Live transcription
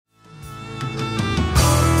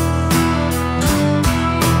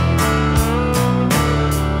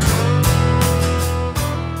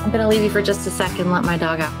leave you for just a second and let my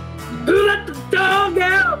dog out. Let the dog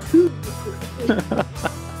out!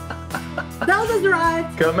 Belda's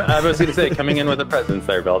arrived. I was going to say, coming in with a presence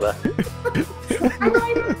there, Belda.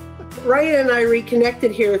 Ryan and I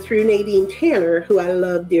reconnected here through Nadine Tanner, who I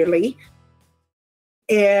love dearly.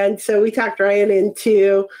 And so we talked Ryan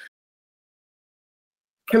into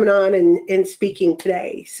coming on and speaking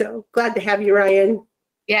today. So glad to have you, Ryan.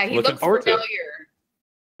 Yeah, he looks familiar.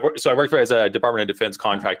 So I worked as a Department of Defense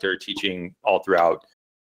contractor teaching all throughout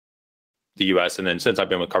the U.S. And then since I've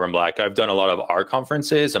been with Carbon Black, I've done a lot of our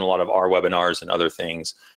conferences and a lot of our webinars and other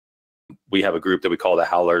things. We have a group that we call the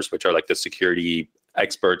Howlers, which are like the security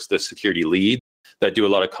experts, the security lead that do a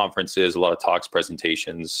lot of conferences, a lot of talks,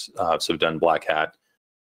 presentations. So I've done Black Hat,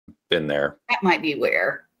 been there. That might be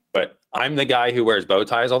where. But I'm the guy who wears bow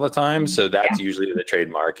ties all the time. So that's usually the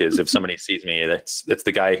trademark is if somebody sees me, it's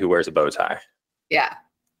the guy who wears a bow tie. Yeah.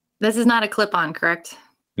 This is not a clip-on, correct?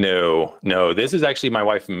 No. This is actually my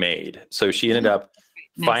wife made. So she ended up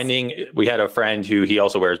finding, we had a friend who he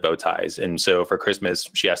also wears bow ties. And so for Christmas,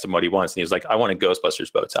 she asked him what he wants. And he was like, I want a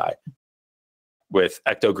Ghostbusters bow tie with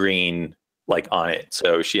ecto green like on it.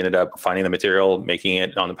 So she ended up finding the material, making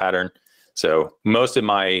it on the pattern. So most of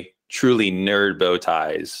my truly nerd bow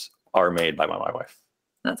ties are made by my wife.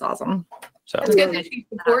 That's awesome. So it's good that she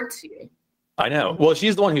supports you. I know. Well,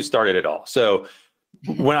 she's the one who started it all. So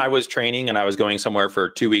when I was training and I was going somewhere for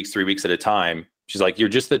 2 weeks, 3 weeks at a time, she's like, you're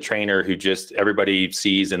just the trainer who just everybody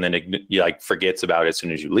sees and then you like forgets about it as soon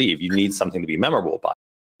as you leave. You need something to be memorable by.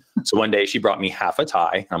 So one day she brought me half a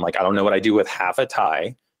tie. I'm like, I don't know what I do with half a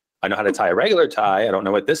tie. I know how to tie a regular tie. I don't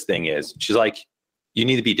know what this thing is. She's like, you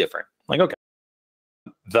need to be different. I'm like, okay.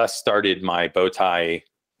 Thus started my bow tie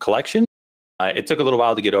collection. It took a little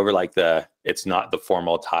while to get over like it's not the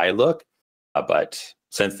formal tie look, but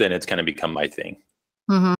since then it's kind of become my thing.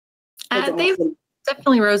 Mm-hmm. They've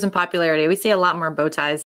definitely rose in popularity. We see a lot more bow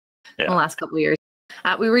ties in the last couple of years.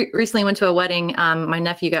 We recently went to a wedding. My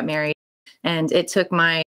nephew got married, and it took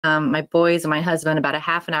my boys and my husband about a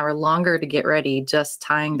half an hour longer to get ready just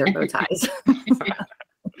tying their bow ties.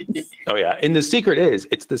 Oh, yeah. And the secret is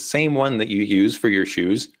it's the same one that you use for your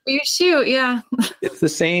shoes. You shoot, yeah. It's the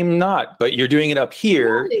same knot, but you're doing it up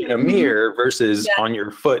here in a mirror versus on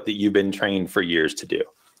your foot that you've been trained for years to do.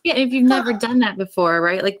 Yeah, if you've never done that before,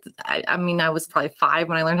 right? Like, I mean, I was probably 5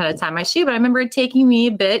 when I learned how to tie my shoe, but I remember it taking me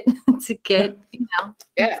a bit to get,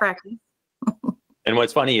 practice. And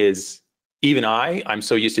what's funny is even I'm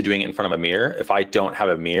so used to doing it in front of a mirror. If I don't have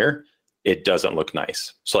a mirror, it doesn't look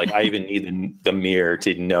nice. So like I even need the mirror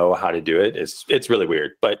to know how to do it. It's really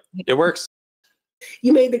weird, but it works.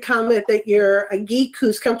 You made the comment that you're a geek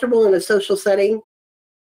who's comfortable in a social setting.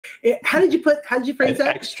 How did you phrase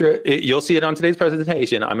that? You'll see it on today's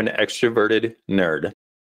presentation. I'm an extroverted nerd.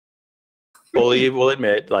 Fully will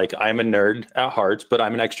admit, like I'm a nerd at heart, but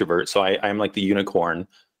I'm an extrovert. So I'm like the unicorn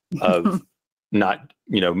of not,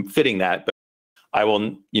 fitting that. But I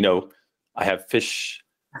will, I have fish.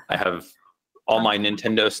 I have all my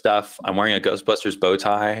Nintendo stuff. I'm wearing a Ghostbusters bow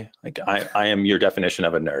tie. Like I am your definition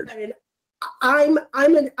of a nerd. I'm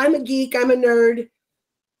a geek. I'm a nerd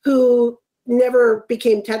who never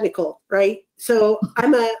became technical, right? So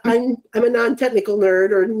I'm a non-technical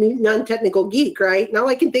nerd or non-technical geek, right? And all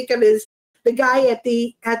I can think of is the guy at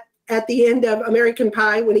the end of American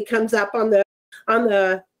Pie when he comes up on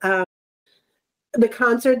the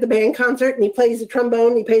concert, the band concert, and he plays the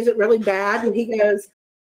trombone. He plays it really bad, and he goes,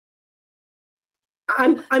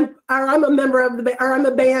 I'm a member of I'm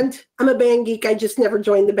a band geek. I just never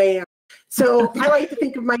joined the band. So I like to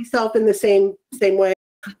think of myself in the same way.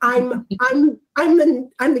 I'm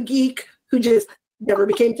the geek who just never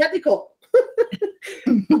became technical.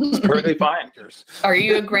 It's perfectly fine. Are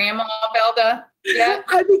you a grandma, Belda? Yeah.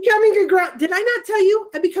 I'm becoming a grandma. Did I not tell you?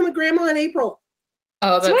 I become a grandma in April.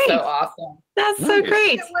 Oh, that's Sweet. So awesome. That's so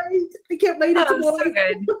great. I can't wait. That's so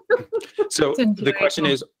good. So the question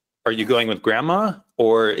is, are you going with grandma,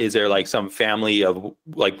 or is there like some family of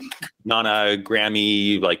like Nana,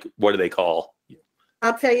 Grammy, like what do they call?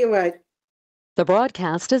 I'll tell you what. The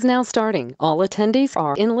broadcast is now starting. All attendees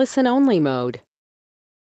are in listen-only mode.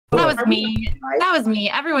 That was me. That was me.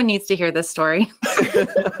 Everyone needs to hear this story.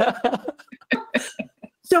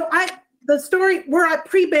 So the story, we're at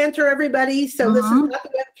pre-banter, everybody. So this is not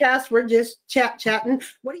the webcast. We're just chatting.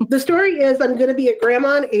 The story is I'm going to be a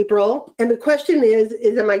grandma in April. And the question is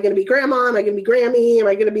am I going to be grandma? Am I going to be Grammy? Am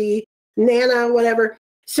I going to be Nana? Whatever.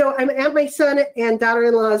 So I'm at my son and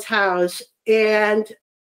daughter-in-law's house. And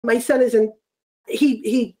my son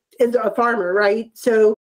he is a farmer, right?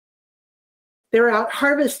 So they were out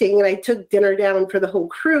harvesting, and I took dinner down for the whole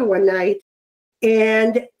crew one night.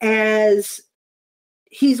 And as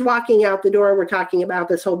he's walking out the door. We're talking about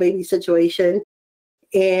this whole baby situation.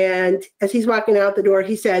 And as he's walking out the door,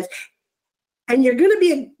 he says, and you're going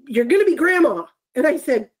to be grandma. And I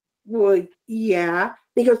said, well, yeah.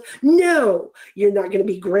 He goes, no, you're not going to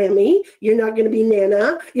be Grammy. You're not going to be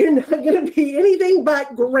Nana. You're not going to be anything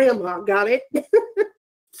but grandma. Got it?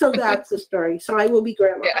 So that's the story. So I will be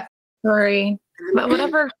grandma. Yeah. Sorry. But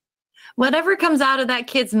whatever comes out of that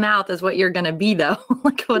kid's mouth is what you're going to be, though.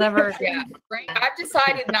 Like whatever. Yeah. Right. I've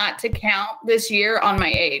decided not to count this year on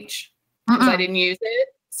my age because I didn't use it.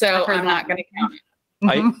 So I'm not going to count it.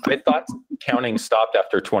 I thought counting stopped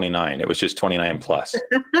after 29. It was just 29 plus.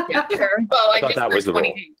 Yeah, sure. Well, I thought that was the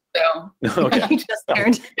rule. So Okay. You just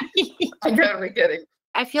turned. I'm totally kidding.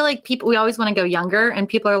 I feel like we always want to go younger, and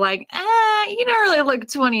people are like, you don't really look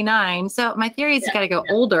 29. So my theory is you got to go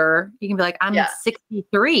older. You can be like, I'm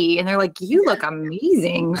 63. And they're like, you look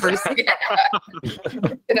amazing. For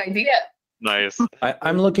Good idea. Nice.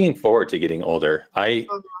 I'm looking forward to getting older. I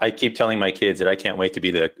keep telling my kids that I can't wait to be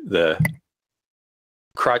the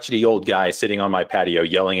crotchety old guy sitting on my patio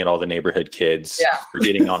yelling at all the neighborhood kids for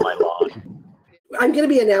getting on my lawn. I'm going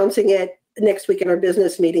to be announcing it next week in our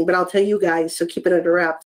business meeting, but I'll tell you guys, so keep it under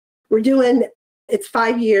wraps. It's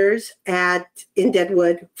 5 years in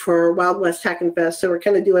Deadwood for Wild West Hackin Fest, so we're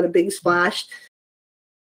kind of doing a big splash.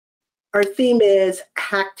 Our theme is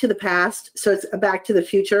Hack to the Past, so it's a Back to the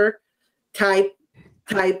Future type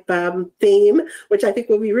theme, which I think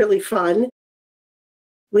will be really fun.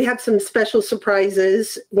 We have some special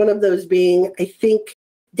surprises, one of those being, I think,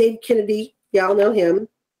 Dave Kennedy, y'all know him,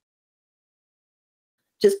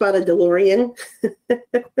 just bought a DeLorean. So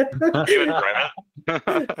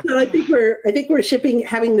I think we're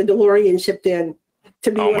having the DeLorean shipped in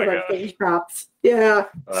to be one of our stage props. Yeah.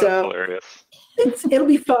 That's so hilarious. It'll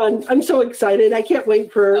be fun. I'm so excited. I can't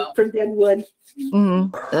wait for Deadwood.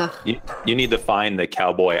 Mm-hmm. You need to find the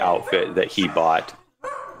cowboy outfit that he bought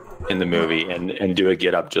in the movie and do a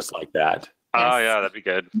get up just like that. Oh yeah, that'd be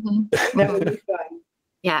good. Mm-hmm. That would be fun.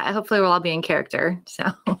 Yeah, hopefully we'll all be in character. So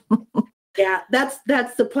yeah, that's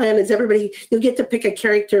the plan. Is you'll get to pick a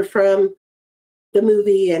character from the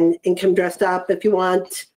movie and come dressed up if you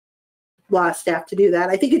want. Staff to do that.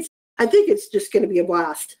 I think it's just going to be a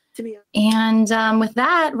blast. To be honest. And with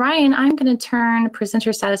that, Ryan, I'm going to turn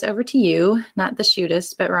presenter status over to you. Not the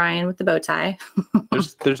shootist, but Ryan with the bow tie.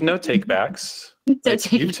 There's no takebacks.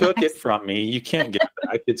 You took it from me. You can't get it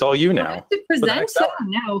back. It's all you now. Present?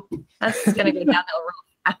 No, that's going to go downhill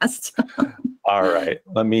real fast. All right.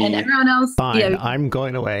 Let me. And everyone else. Fine. Yeah, I'm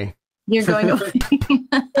going away. You're going away.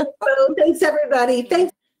 So thanks, everybody.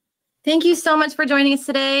 Thank you so much for joining us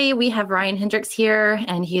today. We have Ryan Hendricks here,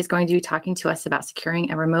 and he is going to be talking to us about securing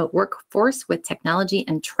a remote workforce with technology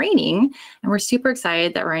and training. And we're super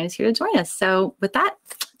excited that Ryan is here to join us. So with that,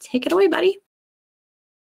 take it away, buddy.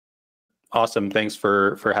 Awesome. Thanks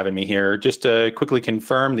for having me here. Just to quickly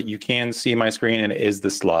confirm that you can see my screen and it is the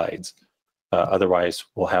slides. Otherwise,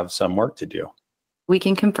 we'll have some work to do. We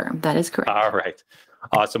can confirm. That is correct. All right.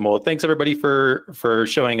 Awesome. Well, thanks everybody for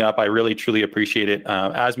showing up. I really, truly appreciate it.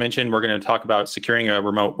 As mentioned, we're going to talk about securing a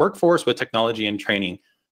remote workforce with technology and training.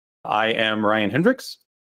 I am Ryan Hendricks.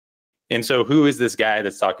 And so who is this guy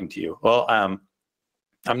that's talking to you? Well, I'm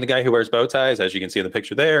the guy who wears bow ties, as you can see in the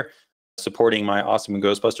picture there, supporting my awesome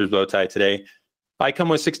Ghostbusters bow tie today. I come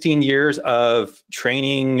with 16 years of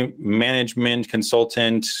training, management,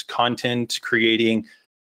 consultant, content creating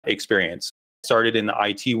experience. Started in the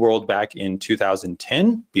IT world back in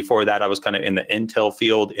 2010. Before that, I was kind of in the intel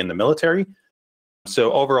field in the military.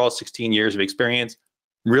 So overall, 16 years of experience.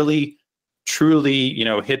 Really, truly,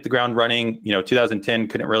 hit the ground running. 2010,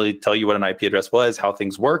 couldn't really tell you what an IP address was, how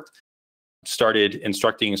things worked. Started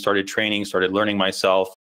instructing, started training, started learning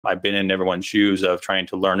myself. I've been in everyone's shoes of trying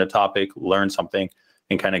to learn a topic, learn something,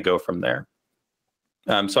 and kind of go from there.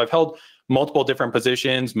 So I've held multiple different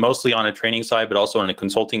positions, mostly on a training side, but also on a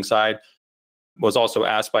consulting side. Was also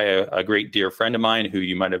asked by a great dear friend of mine who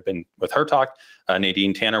you might have been with her talk.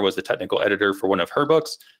 Nadine Tanner was the technical editor for one of her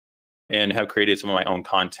books and have created some of my own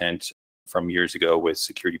content from years ago with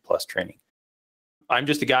Security Plus training. I'm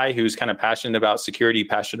just a guy who's kind of passionate about security,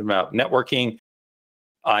 passionate about networking.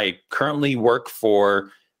 I currently work for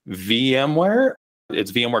VMware.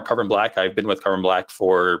 It's VMware Carbon Black. I've been with Carbon Black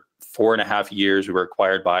for 4.5 years. We were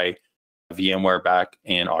acquired by VMware back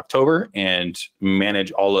in October and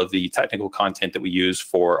manage all of the technical content that we use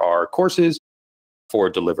for our courses for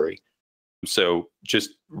delivery. So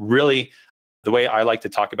just really the way I like to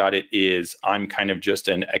talk about it is I'm kind of just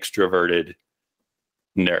an extroverted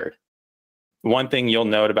nerd. One thing you'll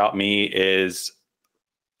note about me is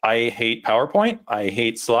I hate PowerPoint. I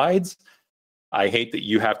hate slides. I hate that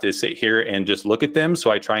you have to sit here and just look at them. So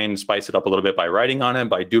I try and spice it up a little bit by writing on them,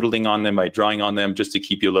 by doodling on them, by drawing on them, just to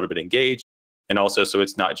keep you a little bit engaged. And also, so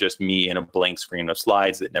it's not just me and a blank screen of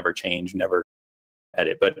slides that never change, never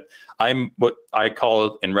edit. But I'm what I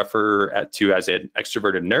call and refer to as an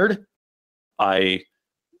extroverted nerd. I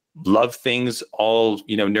love things all,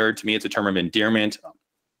 nerd to me, it's a term of endearment.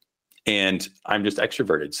 And I'm just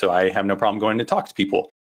extroverted. So I have no problem going to talk to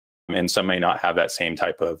people. And some may not have that same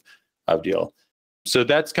type of deal. So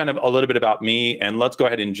that's kind of a little bit about me. And let's go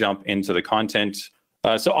ahead and jump into the content.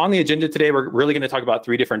 So on the agenda today, we're really going to talk about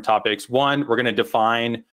 3 different topics. One, we're going to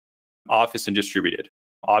define Office and distributed.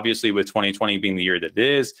 Obviously, with 2020 being the year that it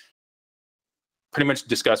is, pretty much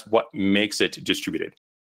discuss what makes it distributed,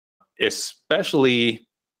 especially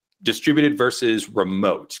distributed versus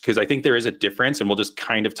remote, because I think there is a difference, and we'll just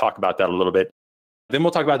kind of talk about that a little bit. Then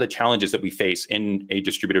we'll talk about the challenges that we face in a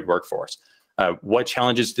distributed workforce. What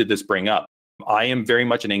challenges did this bring up? I am very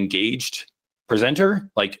much an engaged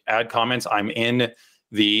presenter, like add comments. I'm in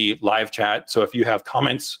the live chat. So if you have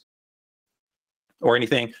comments or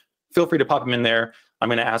anything, feel free to pop them in there. I'm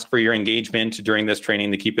going to ask for your engagement during this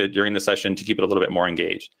training to keep it during the session to keep it a little bit more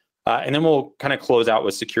engaged. And then we'll kind of close out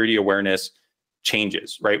with security awareness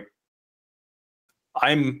changes, right?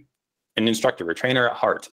 I'm an instructor, a trainer at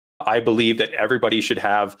heart. I believe that everybody should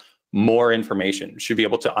have more information, should be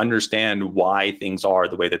able to understand why things are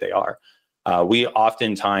the way that they are. We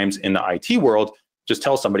oftentimes in the IT world just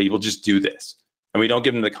tell somebody, we'll just do this. And we don't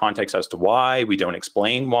give them the context as to why, we don't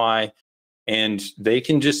explain why. And they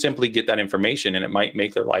can just simply get that information and it might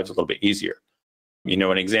make their lives a little bit easier.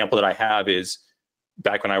 An example that I have is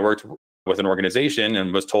back when I worked with an organization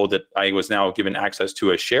and was told that I was now given access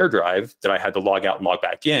to a share drive that I had to log out and log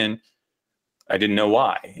back in. I didn't know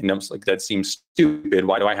why. And I was like, that seems stupid.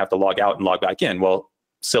 Why do I have to log out and log back in? Well,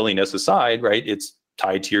 silliness aside, right? It's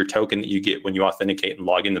tied to your token that you get when you authenticate and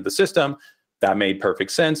log into the system. That made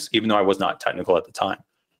perfect sense, even though I was not technical at the time.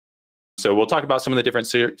 So we'll talk about some of the different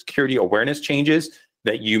security awareness changes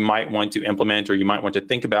that you might want to implement or you might want to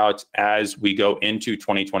think about as we go into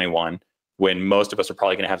 2021, when most of us are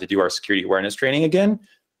probably going to have to do our security awareness training again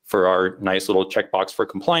for our nice little checkbox for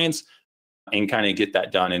compliance, and kind of get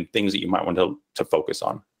that done and things that you might want to focus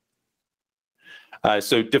on.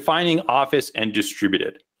 So defining Office and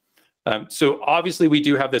distributed. So obviously we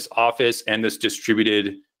do have this Office and this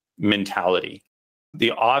distributed mentality.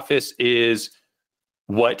 The Office is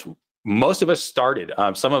what most of us started.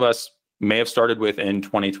 Some of us may have started with in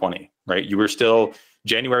 2020, right? You were still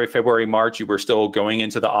January, February, March, you were still going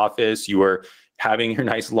into the office. You were having your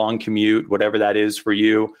nice long commute, whatever that is for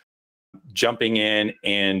you, jumping in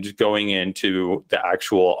and going into the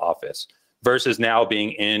actual office versus now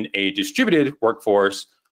being in a distributed workforce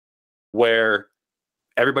where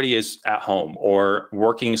everybody is at home or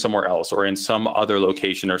working somewhere else or in some other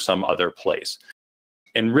location or some other place.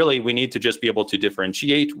 And really, we need to just be able to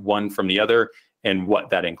differentiate one from the other and what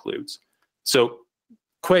that includes. So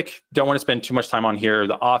quick, don't want to spend too much time on here.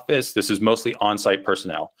 The office, this is mostly on-site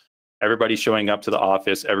personnel. Everybody showing up to the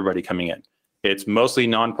office, everybody coming in. It's mostly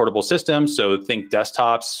non-portable systems. So think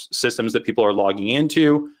desktops, systems that people are logging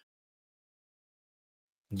into.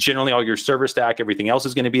 Generally, all your server stack, everything else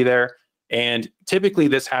is going to be there. And typically,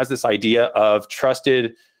 this has this idea of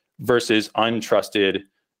trusted versus untrusted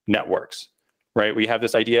networks, right? We have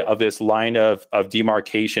this idea of this line of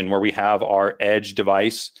demarcation where we have our edge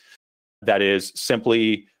device that is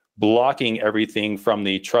simply blocking everything from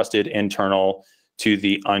the trusted internal to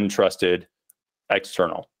the untrusted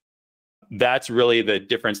external. That's really the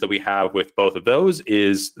difference that we have with both of those,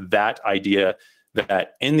 is that idea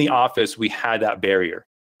that in the office, we had that barrier.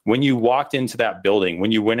 When you walked into that building,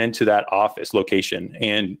 when you went into that office location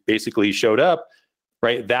and basically showed up,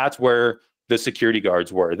 right, that's where the security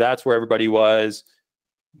guards were. That's where everybody was.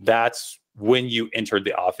 That's when you entered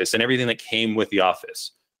the office and everything that came with the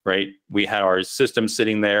office, right? We had our system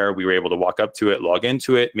sitting there. We were able to walk up to it, log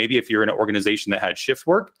into it. Maybe if you're in an organization that had shift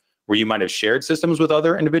work where you might have shared systems with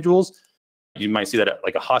other individuals, you might see that at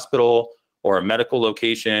like a hospital or a medical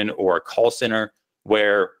location or a call center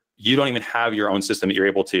where you don't even have your own system that you're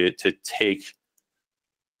able to take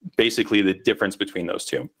basically the difference between those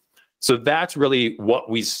two. So that's really what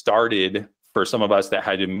we started for some of us that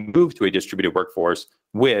had to move to a distributed workforce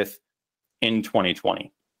with in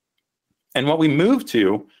 2020. And what we moved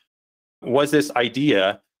to was this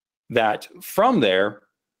idea that from there,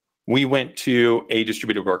 we went to a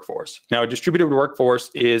distributed workforce. Now, a distributed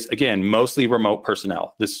workforce is, again, mostly remote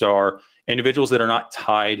personnel. These are individuals that are not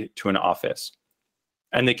tied to an office.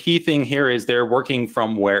 And the key thing here is they're working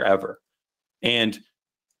from wherever. And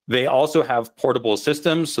They also have portable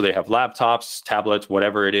systems. So they have laptops, tablets,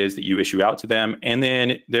 whatever it is that you issue out to them. And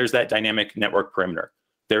then there's that dynamic network perimeter.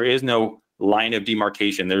 There is no line of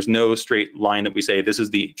demarcation. There's no straight line that we say this is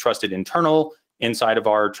the trusted internal inside of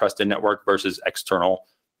our trusted network versus external.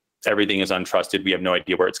 Everything is untrusted. We have no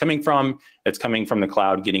idea where it's coming from. It's coming from the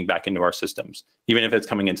cloud, getting back into our systems, even if it's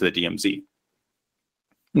coming into the DMZ.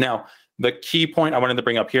 Now, the key point I wanted to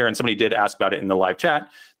bring up here, and somebody did ask about it in the live chat,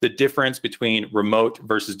 the difference between remote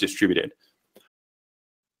versus distributed.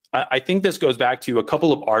 I think this goes back to a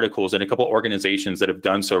couple of articles and a couple of organizations that have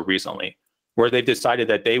done so recently, where they've decided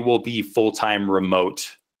that they will be full-time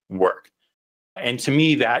remote work. And to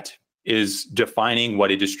me, that is defining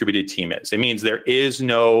what a distributed team is. It means there is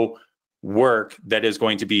no work that is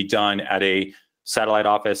going to be done at a satellite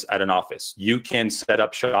office, at an office. You can set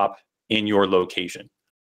up shop in your location.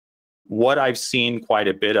 What I've seen quite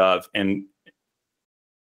a bit of and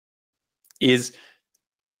is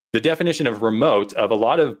the definition of remote. Of a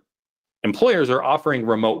lot of employers are offering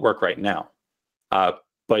remote work right now.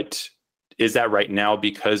 But is that right now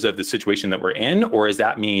because of the situation that we're in? Or does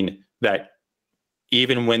that mean that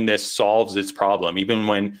even when this solves its problem, even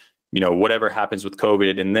when, whatever happens with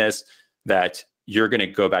COVID and this, that you're going to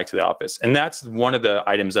go back to the office? And that's one of the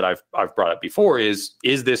items that I've brought up before is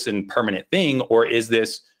this a permanent thing, or is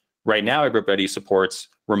this right now everybody supports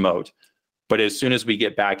remote? But as soon as we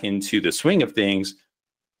get back into the swing of things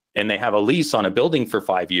and they have a lease on a building for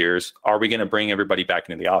 5 years, are we going to bring everybody back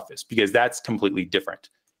into the office? Because that's completely different.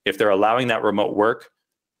 If they're allowing that remote work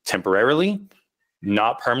temporarily,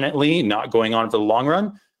 not permanently, not going on for the long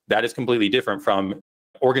run, that is completely different from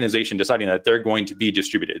organization deciding that they're going to be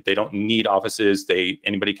distributed. They don't need offices.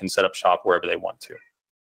 Anybody can set up shop wherever they want to.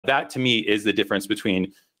 That to me is the difference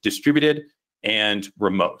between distributed and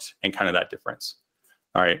remote, and kind of that difference.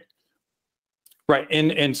 All right. Right.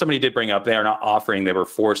 And somebody did bring up they are not offering, they were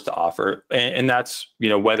forced to offer. And that's,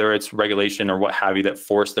 whether it's regulation or what have you that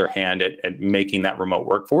forced their hand at making that remote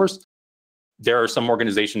workforce. There are some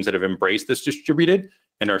organizations that have embraced this distributed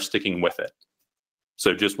and are sticking with it.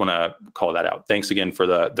 So just want to call that out. Thanks again for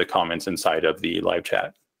the comments inside of the live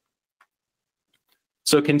chat.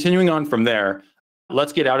 So continuing on from there,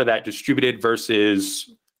 let's get out of that distributed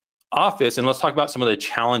versus office, and let's talk about some of the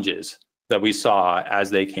challenges that we saw as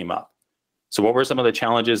they came up. So what were some of the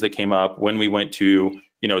challenges that came up when we went to,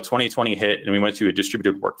 2020 hit and we went to a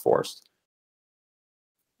distributed workforce?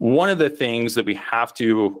 One of the things that we have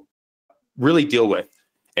to really deal with,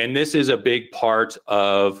 and this is a big part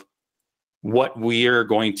of what we're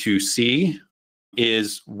going to see,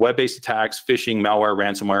 is web-based attacks, phishing, malware,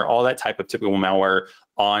 ransomware, all that type of typical malware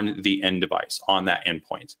on the end device, on that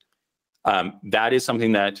endpoint. That is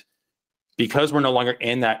something that, because we're no longer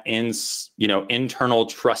in that internal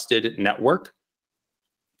trusted network,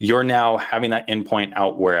 you're now having that endpoint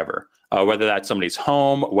out wherever, whether that's somebody's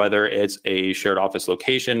home, whether it's a shared office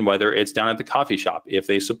location, whether it's down at the coffee shop, if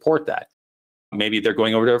they support that. Maybe they're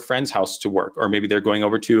going over to a friend's house to work, or maybe they're going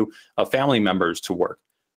over to a family member's to work.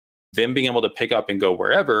 Them being able to pick up and go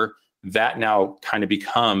wherever, that now kind of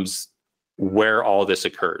becomes where all this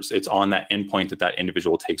occurs. It's on that endpoint that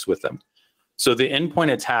individual takes with them. So the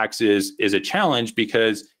endpoint attacks is a challenge,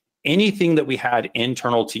 because anything that we had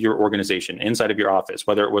internal to your organization, inside of your office,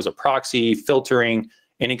 whether it was a proxy, filtering,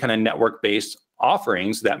 any kind of network-based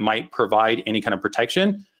offerings that might provide any kind of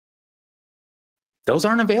protection, those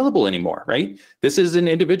aren't available anymore, right? This is an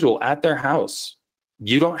individual at their house.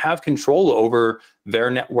 You don't have control over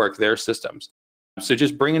their network, their systems. So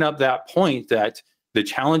just bringing up that point that the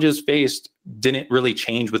challenges faced didn't really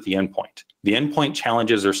change with the endpoint. The endpoint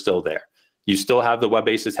challenges are still there. You still have the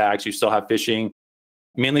web-based attacks, you still have phishing,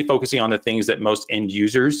 mainly focusing on the things that most end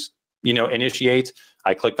users, initiate.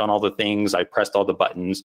 I clicked on all the things, I pressed all the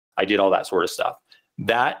buttons, I did all that sort of stuff.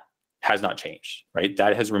 That has not changed, right?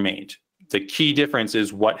 That has remained. The key difference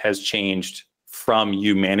is what has changed from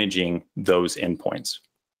you managing those endpoints.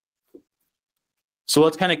 So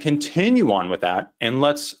let's kind of continue on with that, and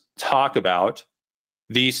let's talk about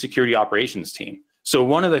the security operations team. So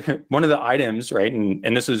one of the items, right,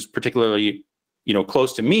 and this is particularly,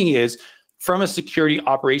 close to me, is from a security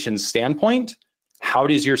operations standpoint, how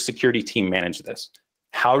does your security team manage this?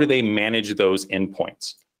 How do they manage those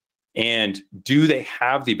endpoints? And do they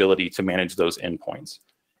have the ability to manage those endpoints?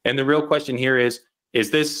 And the real question here is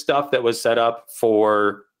this stuff that was set up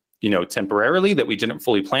for, temporarily, that we didn't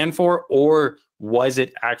fully plan for, or was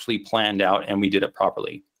it actually planned out and we did it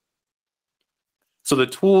properly? So the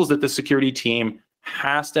tools that the security team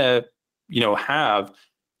has to, have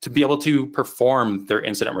to be able to perform their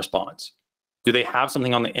incident response. Do they have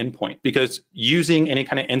something on the endpoint? Because using any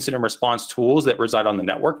kind of incident response tools that reside on the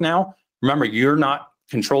network now, remember, you're not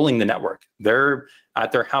controlling the network. They're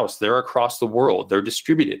at their house, they're across the world, they're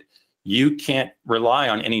distributed. You can't rely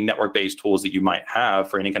on any network-based tools that you might have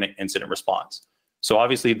for any kind of incident response. So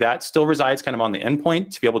obviously that still resides kind of on the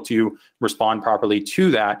endpoint to be able to respond properly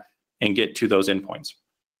to that and get to those endpoints.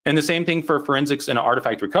 And the same thing for forensics and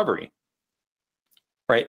artifact recovery,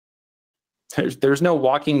 right? There's no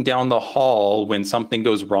walking down the hall when something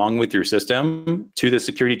goes wrong with your system to the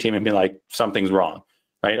security team and be like, something's wrong,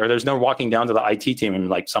 right? Or there's no walking down to the IT team and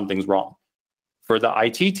like, something's wrong. For the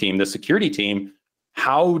IT team, the security team,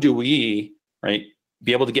 how do we, right,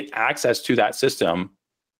 be able to get access to that system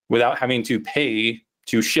without having to pay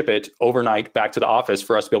to ship it overnight back to the office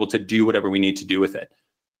for us to be able to do whatever we need to do with it,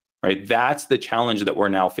 right? That's the challenge that we're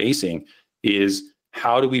now facing, is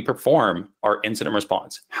how do we perform our incident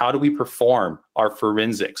response? How do we perform our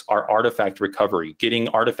forensics, our artifact recovery, getting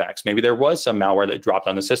artifacts? Maybe there was some malware that dropped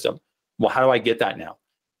on the system. Well, how do I get that now?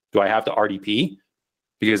 Do I have to RDP?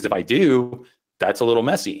 Because if I do, that's a little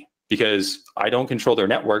messy, because I don't control their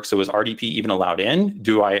network. So is RDP even allowed in?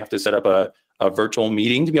 Do I have to set up a virtual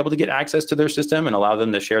meeting to be able to get access to their system and allow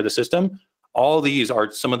them to share the system? All these are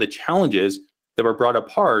some of the challenges that were brought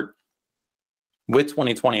apart with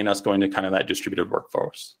 2020 and us going to kind of that distributed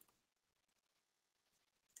workforce.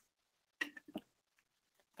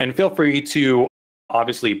 And feel free to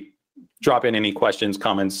obviously drop in any questions,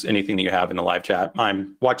 comments, anything that you have in the live chat.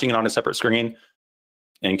 I'm watching it on a separate screen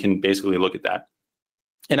and can basically look at that.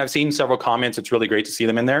 And I've seen several comments, it's really great to see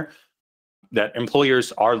them in there, that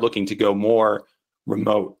employers are looking to go more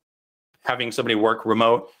remote, having somebody work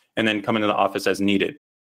remote and then come into the office as needed.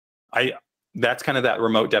 That's kind of that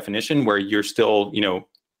remote definition where you're still,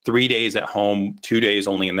 3 days at home, 2 days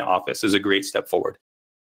only in the office is a great step forward.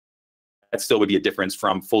 That still would be a difference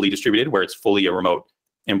from fully distributed, where it's fully a remote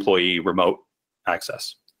employee, remote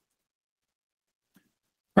access.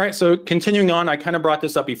 All right, so continuing on, I kind of brought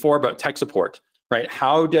this up before, but tech support, right?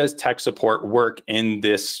 How does tech support work in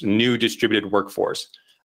this new distributed workforce?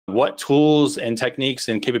 What tools and techniques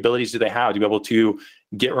and capabilities do they have to be able to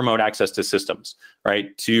get remote access to systems,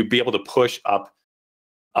 right? To be able to push up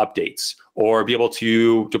updates or be able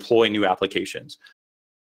to deploy new applications.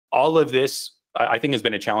 All of this, I think, has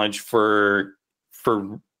been a challenge for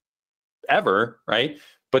ever, right?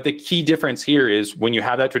 But the key difference here is when you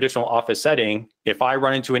have that traditional office setting, if I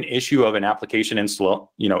run into an issue of an application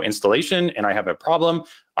installation and I have a problem,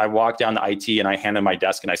 I walk down to IT and I hand them my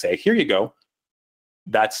desk and I say, here you go.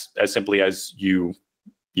 That's as simply as you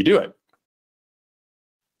do it.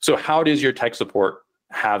 So how does your tech support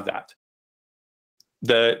have that?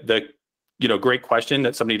 The great question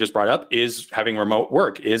that somebody just brought up is having remote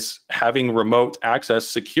work, is having remote access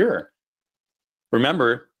secure.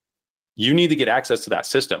 Remember, you need to get access to that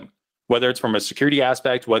system, whether it's from a security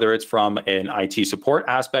aspect, whether it's from an IT support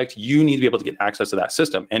aspect, you need to be able to get access to that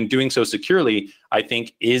system. And doing so securely, I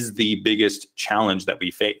think, is the biggest challenge that we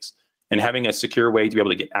face. And having a secure way to be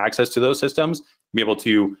able to get access to those systems, be able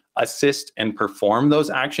to assist and perform those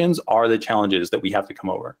actions are the challenges that we have to come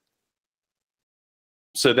over.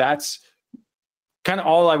 So that's kind of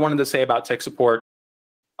all I wanted to say about tech support.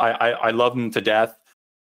 I love them to death.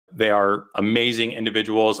 They are amazing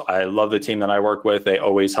individuals. I love the team that I work with. They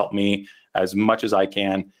always help me as much as I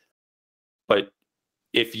can. But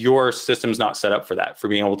if your system's not set up for that, for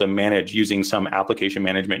being able to manage using some application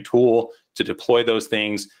management tool to deploy those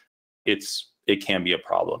things, it can be a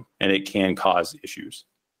problem and it can cause issues.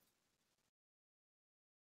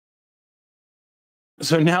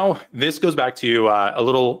 So now this goes back to a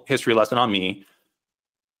little history lesson on me.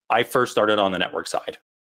 I first started on the network side.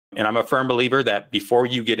 And I'm a firm believer that before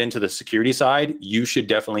you get into the security side, you should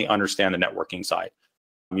definitely understand the networking side.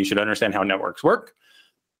 You should understand how networks work,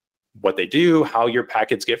 what they do, how your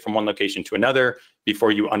packets get from one location to another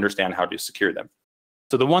before you understand how to secure them.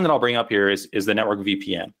 So the one that I'll bring up here is the network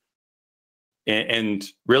VPN. And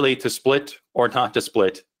really, to split or not to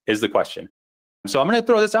split is the question. So I'm going to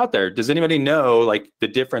throw this out there. Does anybody know the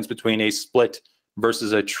difference between a split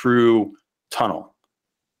versus a true tunnel?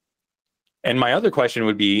 And my other question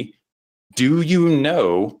would be, do you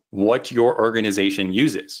know what your organization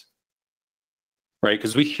uses? Right?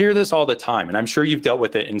 Because we hear this all the time, and I'm sure you've dealt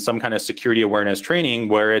with it in some kind of security awareness training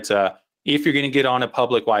where it's if you're going to get on a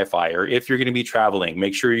public Wi-Fi or if you're going to be traveling,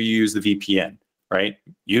 make sure you use the VPN, right?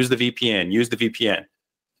 Use the VPN, use the VPN.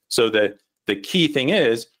 So the key thing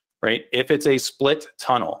is, right, if it's a split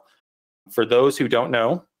tunnel, for those who don't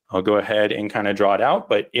know, I'll go ahead and kind of draw it out.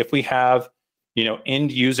 But if we have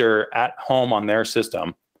end user at home on their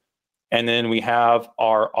system, and then we have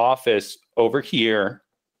our office over here,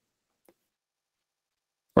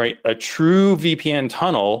 right? A true VPN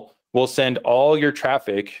tunnel will send all your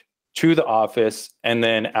traffic to the office, and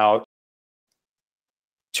then out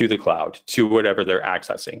to the cloud, to whatever they're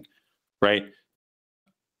accessing, right?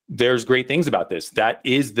 There's great things about this. That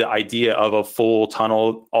is the idea of a full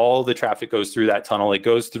tunnel. All the traffic goes through that tunnel. It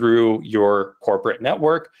goes through your corporate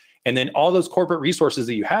network. And then all those corporate resources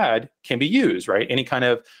that you had can be used, right? Any kind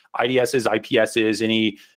of IDSs, IPSs,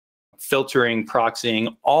 any filtering,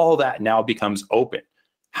 proxying, all that now becomes open.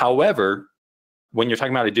 However, when you're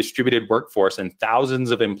talking about a distributed workforce and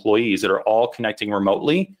thousands of employees that are all connecting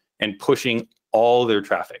remotely and pushing all their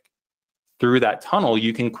traffic through that tunnel,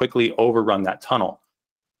 you can quickly overrun that tunnel.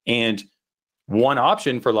 And one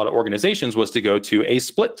option for a lot of organizations was to go to a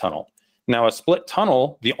split tunnel. Now, a split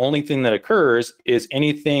tunnel, the only thing that occurs is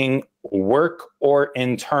anything work or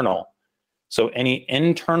internal. So any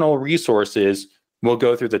internal resources will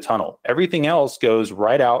go through the tunnel. Everything else goes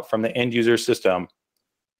right out from the end user system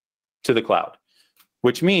to the cloud,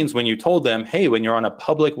 which means when you told them, hey, when you're on a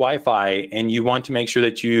public Wi-Fi and you want to make sure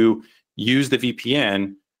that you use the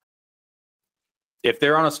VPN, if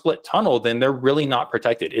they're on a split tunnel, then they're really not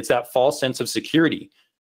protected. It's that false sense of security.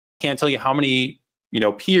 Can't tell you how many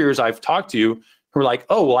peers I've talked to who are like,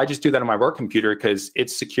 oh, well, I just do that on my work computer because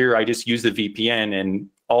it's secure. I just use the VPN and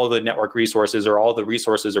all the network resources or all the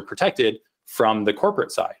resources are protected from the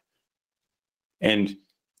corporate side. And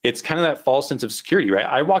it's kind of that false sense of security, right?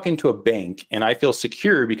 I walk into a bank and I feel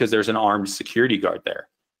secure because there's an armed security guard there.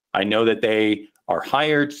 I know that they are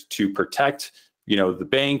hired to protect, the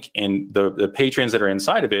bank and the patrons that are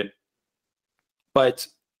inside of it. But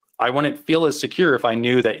I wouldn't feel as secure if I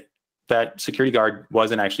knew that that security guard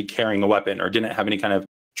wasn't actually carrying a weapon or didn't have any kind of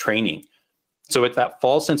training. So it's that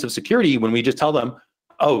false sense of security when we just tell them,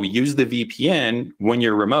 oh, use the VPN when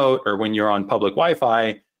you're remote or when you're on public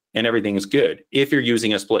Wi-Fi and everything is good. If you're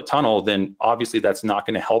using a split tunnel, then obviously that's not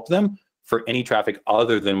going to help them for any traffic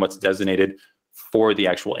other than what's designated for the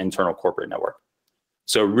actual internal corporate network.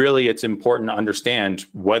 So really, it's important to understand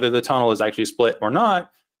whether the tunnel is actually split or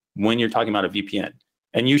not when you're talking about a VPN.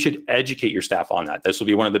 And you should educate your staff on that. This will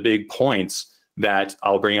be one of the big points that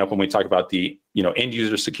I'll bring up when we talk about the end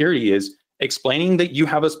user security is explaining that you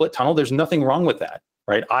have a split tunnel. There's nothing wrong with that,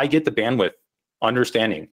 right? I get the bandwidth,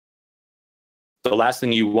 understanding. The last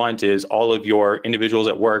thing you want is all of your individuals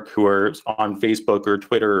at work who are on Facebook or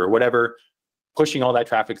Twitter or whatever, pushing all that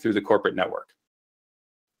traffic through the corporate network.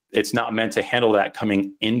 It's not meant to handle that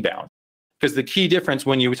coming inbound. Because the key difference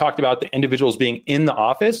when you talked about the individuals being in the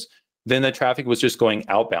office, then the traffic was just going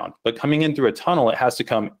outbound. But coming in through a tunnel, it has to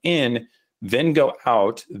come in, then go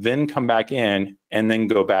out, then come back in, and then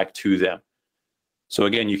go back to them. So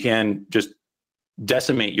again, you can just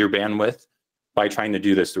decimate your bandwidth by trying to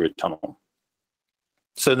do this through a tunnel.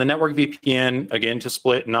 So the network VPN, again, to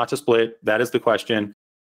split, not to split, that is the question.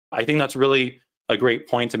 I think that's really a great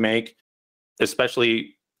point to make,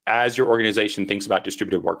 especially as your organization thinks about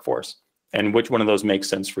distributed workforce and which one of those makes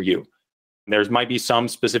sense for you. There might be some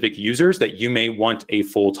specific users that you may want a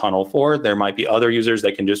full tunnel for. There might be other users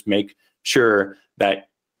that can just make sure that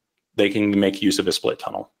they can make use of a split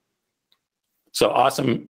tunnel. So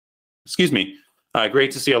awesome. Excuse me.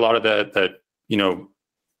 Great to see a lot of the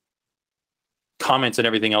comments and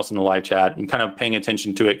everything else in the live chat and kind of paying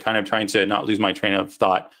attention to it, kind of trying to not lose my train of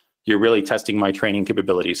thought. You're really testing my training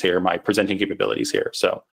capabilities here, my presenting capabilities here.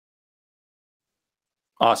 So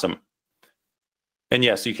awesome. And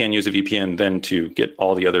yes, you can use a VPN then to get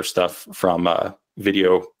all the other stuff from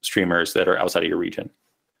video streamers that are outside of your region,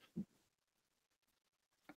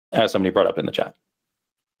 as somebody brought up in the chat.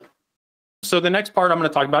 So the next part I'm going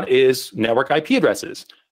to talk about is network IP addresses.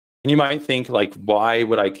 And you might think, like, why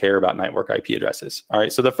would I care about network IP addresses? All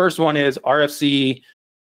right, so the first one is RFC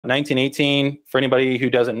 1918. For anybody who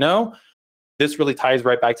doesn't know, this really ties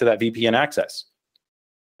right back to that VPN access.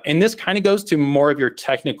 And this kind of goes to more of your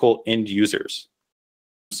technical end users.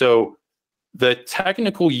 So the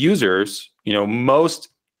technical users, most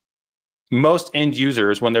end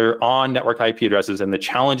users, when they're on network IP addresses and the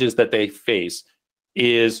challenges that they face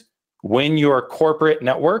is when your corporate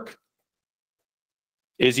network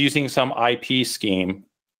is using some IP scheme,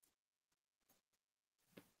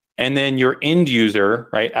 and then your end user,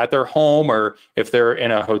 right, at their home, or if they're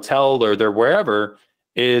in a hotel or they're wherever,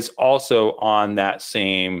 is also on that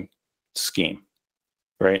same scheme,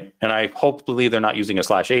 right? And I hopefully they're not using a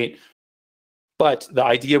 /8. But the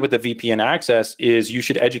idea with the VPN access is you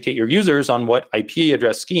should educate your users on what IP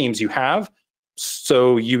address schemes you have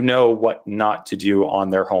so you know what not to do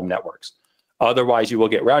on their home networks. Otherwise, you will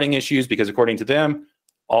get routing issues because according to them,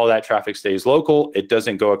 all that traffic stays local. It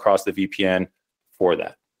doesn't go across the VPN for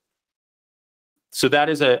that. So that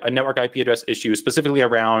is a network IP address issue specifically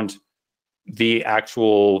around the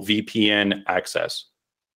actual VPN access.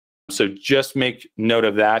 So just make note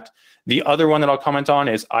of that. The other one that I'll comment on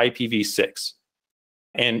is IPv6.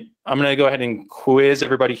 And I'm going to go ahead and quiz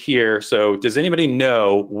everybody here. So does anybody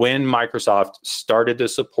know when Microsoft started to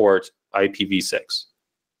support IPv6?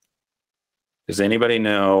 Does anybody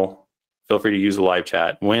know? Feel free to use the live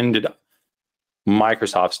chat. When did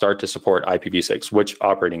Microsoft start to support IPv6? Which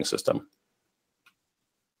operating system?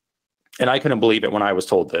 And I couldn't believe it when I was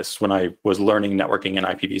told this, when I was learning networking in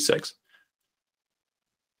IPv6.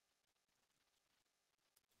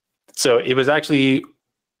 So it was actually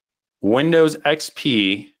Windows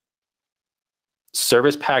XP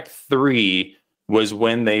Service Pack 3 was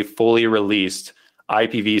when they fully released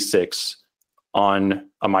IPv6 on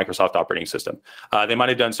a Microsoft operating system. They might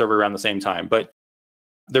have done server around the same time, but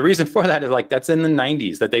the reason for that is like that's in the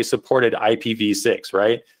 90s that they supported IPv6,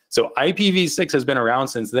 right? So IPv6 has been around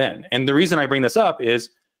since then. And the reason I bring this up is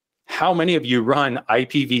how many of you run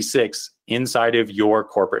IPv6 inside of your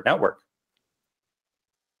corporate network,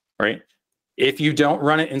 right? If you don't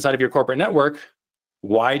run it inside of your corporate network,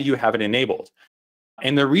 why do you have it enabled?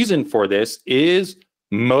 And the reason for this is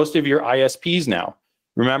most of your ISPs now.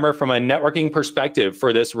 Remember, from a networking perspective,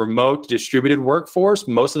 for this remote distributed workforce,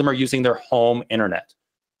 most of them are using their home internet.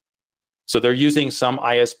 So they're using some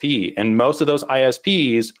ISP, and most of those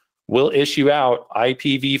ISPs will issue out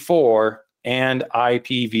IPv4 and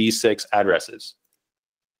IPv6 addresses.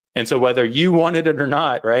 And so whether you wanted it or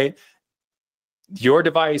not, right, your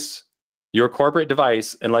device, your corporate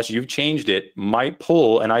device, unless you've changed it, might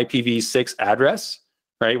pull an IPv6 address,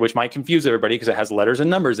 right, which might confuse everybody because it has letters and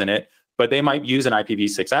numbers in it, but they might use an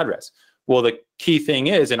IPv6 address. Well, the key thing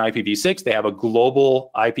is in IPv6, they have a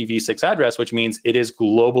global IPv6 address, which means it is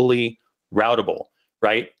globally routable,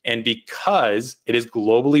 right? And because it is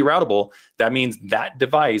globally routable, that means that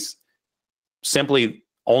device simply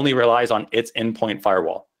only relies on its endpoint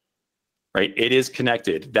firewall, right? It is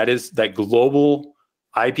connected. That global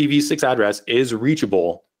IPv6 address is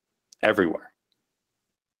reachable everywhere.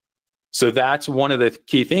 So that's one of the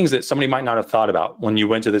key things that somebody might not have thought about when you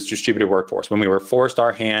went to this distributed workforce. When we were forced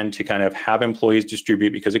our hand to kind of have employees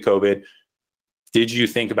distribute because of COVID, did you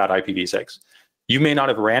think about IPv6? You may not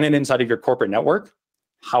have ran it inside of your corporate network.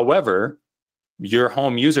 However, your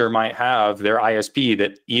home user might have their ISP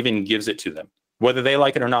that even gives it to them, whether they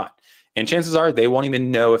like it or not. And chances are they won't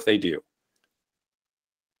even know if they do.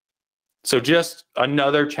 So just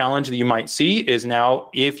another challenge that you might see is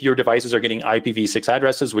now if your devices are getting IPv6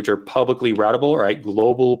 addresses, which are publicly routable, right,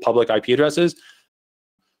 global public IP addresses,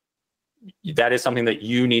 that is something that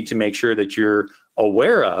you need to make sure that you're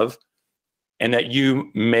aware of and that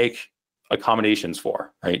you make accommodations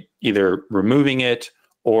for, right? Either removing it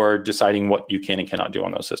or deciding what you can and cannot do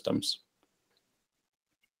on those systems.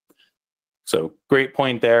 So great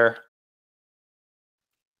point there.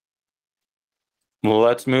 Well,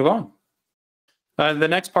 let's move on. The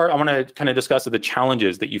next part I want to kind of discuss are the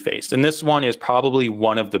challenges that you faced. And this one is probably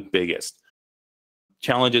one of the biggest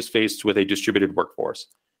challenges faced with a distributed workforce.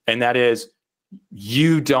 And that is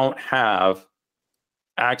you don't have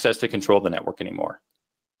access to control the network anymore,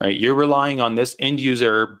 right? You're relying on this end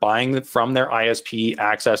user buying from their ISP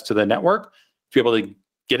access to the network to be able to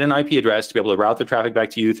get an IP address, to be able to route the traffic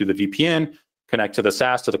back to you through the VPN, connect to the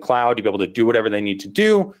SaaS, to the cloud, to be able to do whatever they need to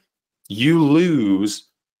do. You lose,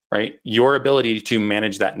 right, your ability to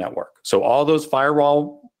manage that network. So all those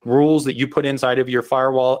firewall rules that you put inside of your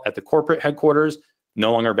firewall at the corporate headquarters,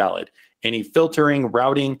 no longer valid. Any filtering,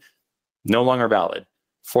 routing, no longer valid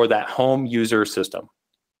for that home user system.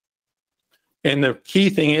 And the key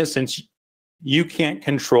thing is, since you can't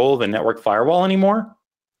control the network firewall anymore,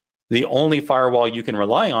 the only firewall you can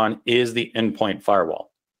rely on is the endpoint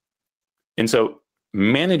firewall. And so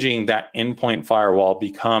managing that endpoint firewall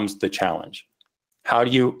becomes the challenge. How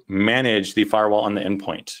do you manage the firewall on the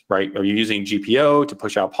endpoint, right? Are you using GPO to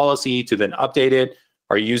push out policy to then update it?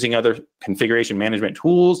 Are you using other configuration management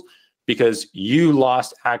tools? Because you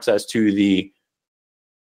lost access to the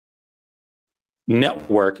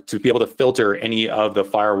network to be able to filter any of the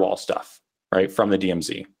firewall stuff, right, from the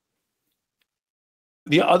DMZ.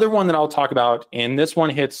 The other one that I'll talk about, and this one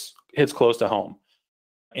hits close to home,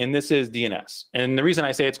 and this is DNS. And the reason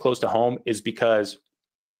I say it's close to home is because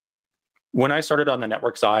when I started on the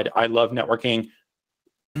network side, I love networking,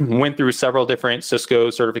 went through several different Cisco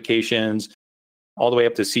certifications, all the way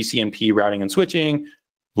up to CCNP routing and switching,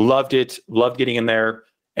 loved it, loved getting in there.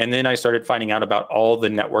 And then I started finding out about all the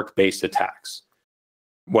network-based attacks,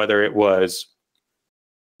 whether it was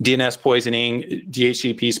DNS poisoning,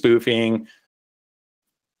 DHCP spoofing,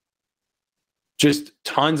 just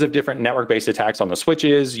tons of different network-based attacks on the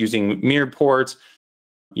switches using mirrored ports.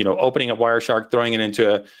 opening up Wireshark, throwing it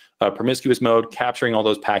into a promiscuous mode, capturing all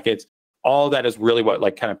those packets. All that is really what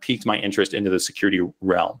kind of piqued my interest into the security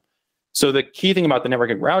realm. So the key thing about the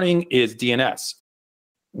networking routing is DNS.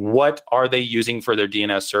 What are they using for their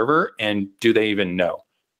DNS server, and do they even know?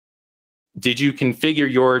 Did you configure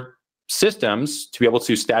your systems to be able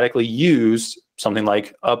to statically use something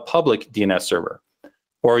like a public DNS server?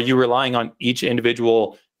 Or are you relying on each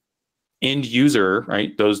individual end user,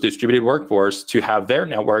 right, those distributed workforce, to have their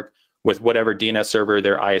network with whatever DNS server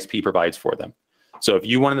their ISP provides for them? So if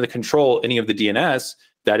you wanted to control any of the DNS,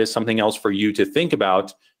 that is something else for you to think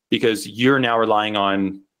about, because you're now relying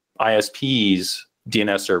on ISP's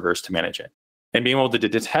DNS servers to manage it. And being able to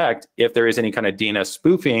detect if there is any kind of DNS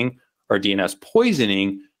spoofing or DNS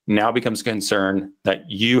poisoning now becomes a concern that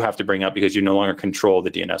you have to bring up, because you no longer control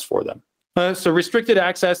the DNS for them. So restricted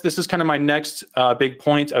access, this is kind of my next big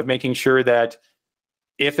point of making sure that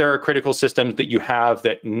if there are critical systems that you have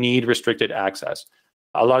that need restricted access.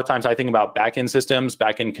 A lot of times I think about backend systems,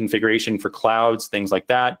 backend configuration for clouds, things like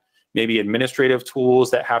that, maybe administrative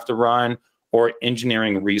tools that have to run, or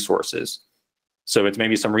engineering resources. So it's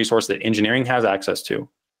maybe some resource that engineering has access to.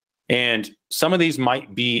 And some of these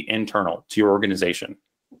might be internal to your organization,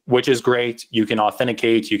 which is great. You can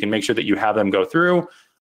authenticate, you can make sure that you have them go through.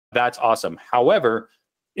 That's awesome. However,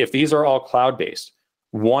 if these are all cloud-based,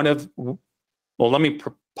 let me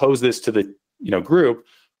propose this to the group.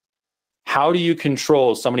 How do you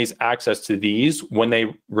control somebody's access to these when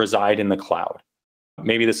they reside in the cloud?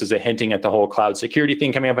 Maybe this is a hinting at the whole cloud security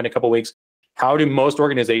thing coming up in a couple of weeks. How do most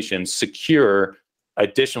organizations secure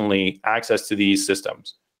additionally access to these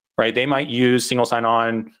systems, right? They might use single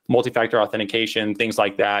sign-on, multi-factor authentication, things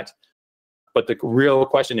like that. But the real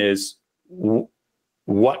question is,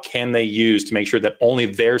 what can they use to make sure that only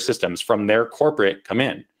their systems from their corporate come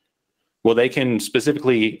in? Well, they can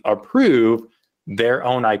specifically approve their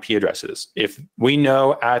own IP addresses. If we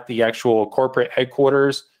know at the actual corporate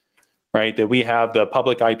headquarters, right, that we have the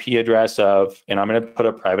public IP address of, and I'm going to put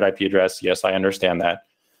a private IP address. Yes, I understand that.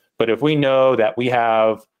 But if we know that we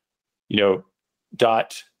have, .2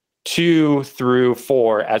 through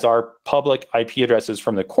 4 as our public IP addresses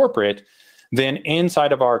from the corporate, then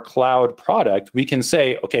inside of our cloud product, we can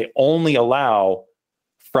say, okay, only allow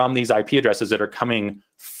from these IP addresses that are coming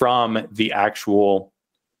from the actual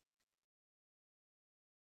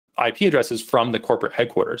IP addresses from the corporate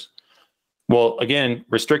headquarters. Well, again,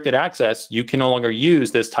 restricted access, you can no longer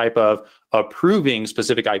use this type of approving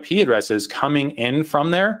specific IP addresses coming in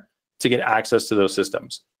from there to get access to those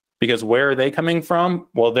systems. Because where are they coming from?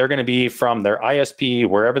 Well, they're going to be from their ISP,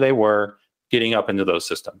 wherever they were, getting up into those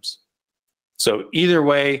systems. So either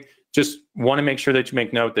way, just want to make sure that you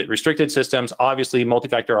make note that restricted systems, obviously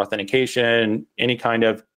multi-factor authentication, any kind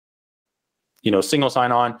of single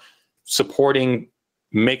sign-on, supporting,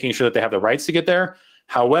 making sure that they have the rights to get there.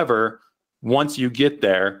 However, once you get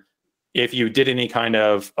there, if you did any kind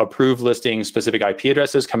of approved listing specific IP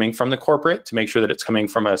addresses coming from the corporate to make sure that it's coming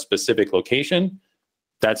from a specific location,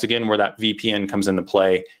 that's again where that VPN comes into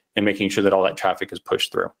play and making sure that all that traffic is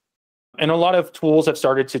pushed through. And a lot of tools have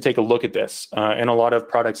started to take a look at this, and a lot of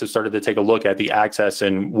products have started to take a look at the access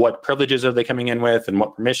and what privileges are they coming in with, and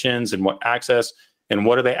what permissions and what access and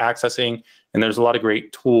what are they accessing. And there's a lot of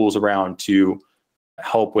great tools around to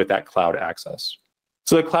help with that cloud access.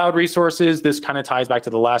 So the cloud resources, this kind of ties back to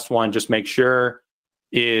the last one. Just make sure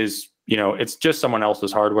is, it's just someone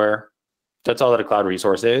else's hardware. That's all that a cloud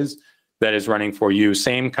resource is that is running for you.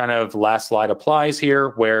 Same kind of last slide applies here,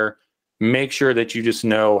 where make sure that you just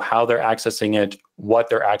know how they're accessing it, what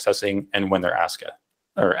they're accessing, and when they're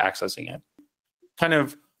accessing it. Kind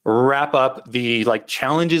of wrap up the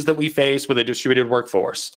challenges that we face with a distributed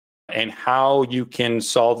workforce and how you can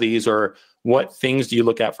solve these, or what things do you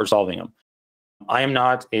look at for solving them. I am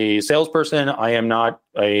not a salesperson. I am not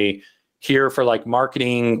here for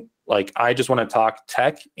marketing. I just want to talk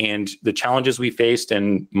tech and the challenges we faced,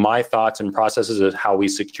 and my thoughts and processes of how we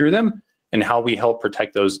secure them and how we help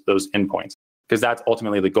protect those endpoints. Because that's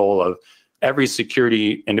ultimately the goal of every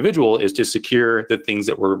security individual, is to secure the things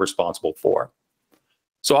that we're responsible for.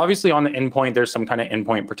 So obviously on the endpoint, there's some kind of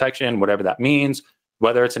endpoint protection, whatever that means,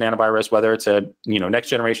 whether it's an antivirus, whether it's a next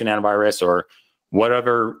generation antivirus, or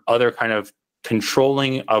whatever other kind of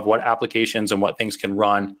controlling of what applications and what things can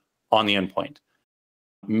run on the endpoint.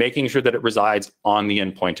 Making sure that it resides on the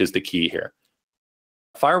endpoint is the key here.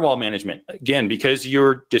 Firewall management, again, because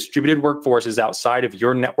your distributed workforce is outside of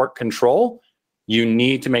your network control, you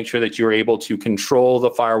need to make sure that you're able to control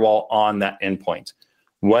the firewall on that endpoint.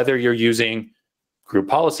 Whether you're using group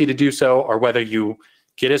policy to do so, or whether you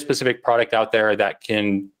get a specific product out there that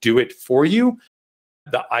can do it for you,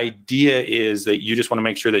 The idea is that you just want to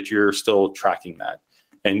make sure that you're still tracking that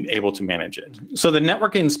and able to manage it. So the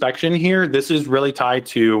network inspection here, this is really tied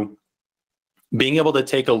to being able to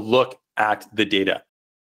take a look at the data.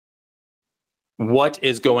 What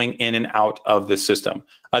is going in and out of the system?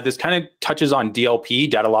 This kind of touches on DLP,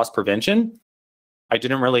 data loss prevention. I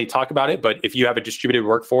didn't really talk about it, but if you have a distributed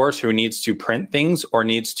workforce who needs to print things or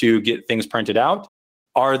needs to get things printed out,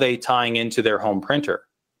 are they tying into their home printer?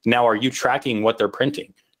 Now, are you tracking what they're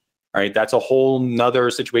printing? All right, that's a whole nother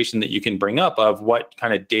situation that you can bring up of what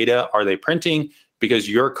kind of data are they printing, because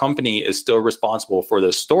your company is still responsible for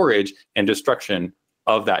the storage and destruction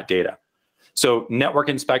of that data. So network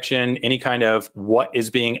inspection, any kind of what is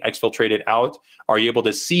being exfiltrated out, are you able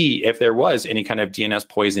to see if there was any kind of DNS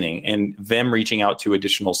poisoning and them reaching out to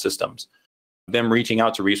additional systems, them reaching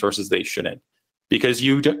out to resources they shouldn't? Because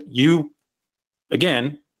you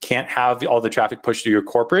again, can't have all the traffic pushed through your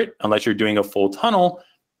corporate unless you're doing a full tunnel.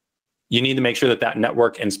 You need to make sure that that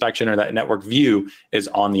network inspection or that network view is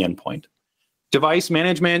on the endpoint. Device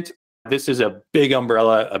management, this is a big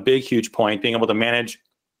umbrella, a big, huge point, being able to manage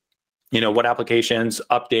what applications,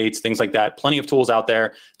 updates, things like that. Plenty of tools out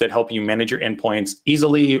there that help you manage your endpoints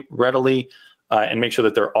easily, readily, and make sure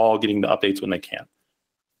that they're all getting the updates when they can.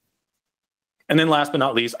 And then last but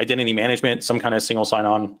not least, identity management, some kind of single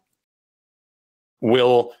sign-on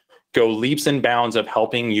will go leaps and bounds of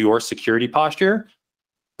helping your security posture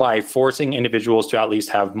by forcing individuals to at least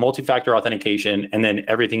have multi-factor authentication and then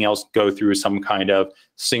everything else go through some kind of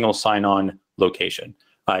single sign-on location.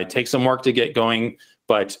 It takes some work to get going,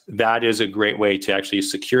 but that is a great way to actually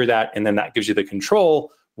secure that. And then that gives you the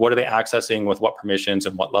control. What are they accessing with what permissions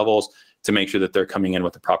and what levels to make sure that they're coming in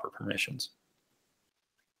with the proper permissions.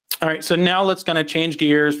 All right, so now let's kind of change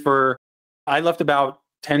gears I left about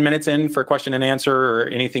 10 minutes in for question and answer or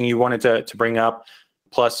anything you wanted to bring up.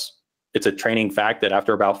 Plus, it's a training fact that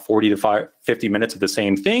after about 40 to 50 minutes of the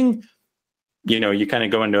same thing, you kind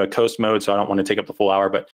of go into a coast mode, so I don't want to take up the full hour,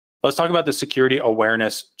 but let's talk about the security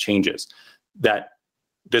awareness changes that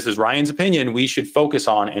this is Ryan's opinion we should focus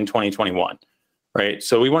on in 2021, right?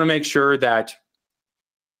 So we want to make sure that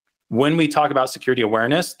when we talk about security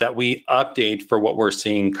awareness, that we update for what we're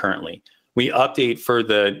seeing currently. We update for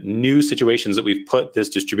the new situations that we've put this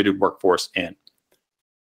distributed workforce in.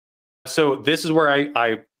 So this is where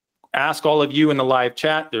I ask all of you in the live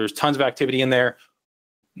chat, there's tons of activity in there.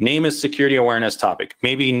 Name a security awareness topic.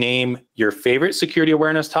 Maybe name your favorite security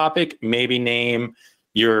awareness topic. Maybe name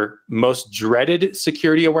your most dreaded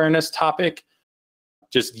security awareness topic.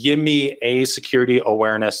 Just give me a security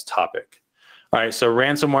awareness topic. All right, so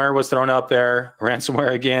ransomware was thrown up there.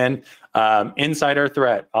 Ransomware again. Insider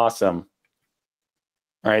threat, awesome.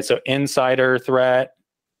 All right, so insider threat.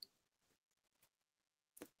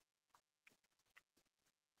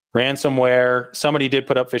 Ransomware, somebody did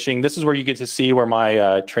put up phishing. This is where you get to see where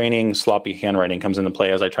my training sloppy handwriting comes into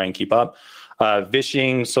play as I try and keep up.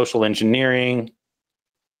 Phishing, social engineering.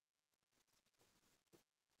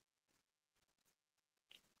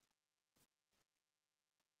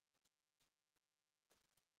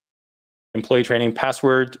 Employee training,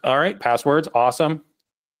 password. All right, passwords, awesome.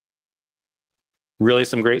 Really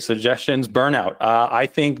some great suggestions. Burnout. I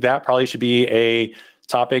think that probably should be a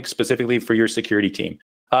topic specifically for your security team.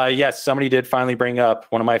 Yes, somebody did finally bring up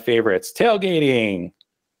one of my favorites, tailgating.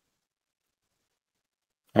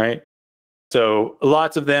 All right, so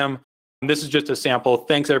lots of them. This is just a sample.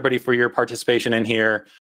 Thanks everybody for your participation in here.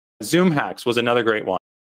 Zoom hacks was another great one.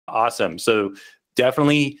 Awesome. So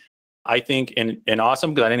definitely, I think, and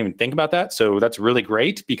awesome, because I didn't even think about that. So that's really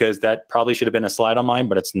great, because that probably should have been a slide on mine,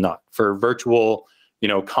 but it's not. For virtual,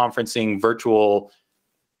 conferencing, virtual,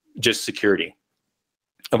 just security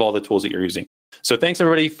of all the tools that you're using. So thanks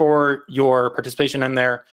everybody for your participation in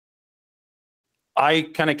there. I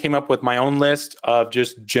kind of came up with my own list of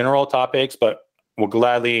just general topics, but we'll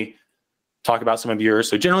gladly talk about some of yours.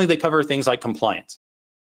 So generally they cover things like compliance.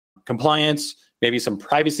 Compliance, maybe some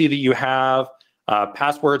privacy that you have,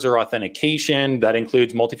 passwords or authentication. That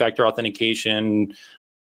includes multi-factor authentication,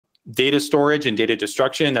 data storage and data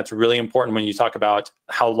destruction. That's really important when you talk about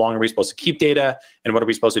how long are we supposed to keep data and what are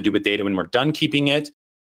we supposed to do with data when we're done keeping it.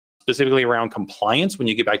 Specifically around compliance, when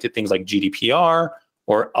you get back to things like GDPR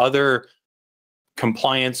or other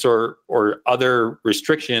compliance or other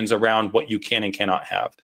restrictions around what you can and cannot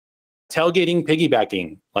have. Tailgating,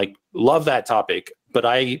 piggybacking, love that topic, but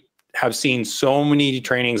I have seen so many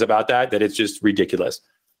trainings about that it's just ridiculous.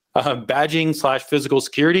 Badging / physical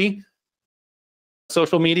security,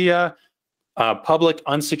 social media, public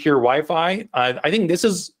unsecure Wi-Fi. I think this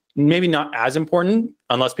is maybe not as important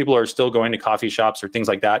unless people are still going to coffee shops or things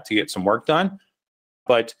like that to get some work done.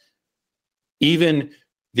 But even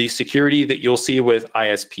the security that you'll see with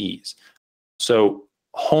ISPs. So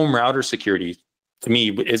home router security, to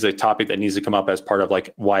me, is a topic that needs to come up as part of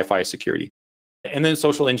like Wi-Fi security. And then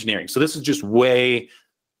social engineering. So this is just way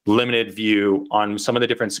limited view on some of the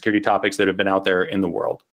different security topics that have been out there in the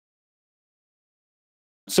world.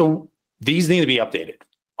 So these need to be updated.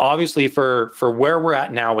 Obviously, for where we're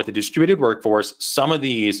at now with the distributed workforce, some of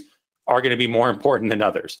these are going to be more important than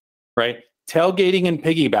others, right? Tailgating and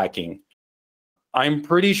piggybacking, I'm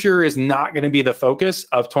pretty sure is not going to be the focus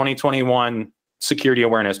of 2021 security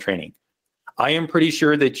awareness training. I am pretty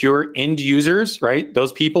sure that your end users, right,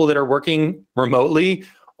 those people that are working remotely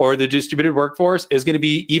or the distributed workforce is going to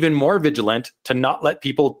be even more vigilant to not let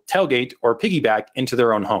people tailgate or piggyback into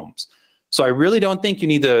their own homes. So I really don't think you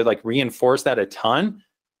need to like reinforce that a ton,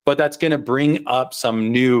 but that's going to bring up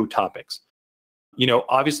some new topics. You know,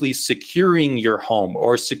 obviously securing your home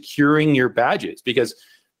or securing your badges, because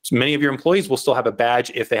many of your employees will still have a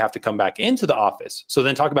badge if they have to come back into the office. So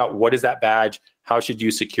then talk about what is that badge? How should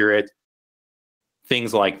you secure it?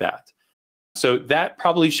 Things like that. So that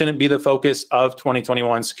probably shouldn't be the focus of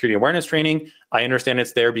 2021 security awareness training. I understand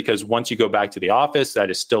it's there because once you go back to the office, that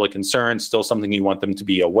is still a concern, still something you want them to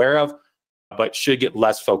be aware of, but should get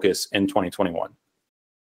less focus in 2021.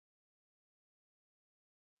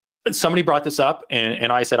 Somebody brought this up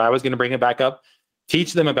and I said I was going to bring it back up.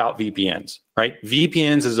 Teach them about VPNs, right?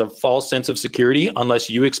 VPNs is a false sense of security unless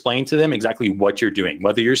you explain to them exactly what you're doing,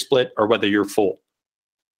 whether you're split or whether you're full.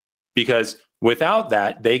 Because without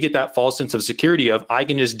that, they get that false sense of security of I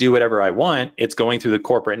can just do whatever I want. It's going through the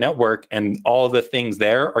corporate network and all the things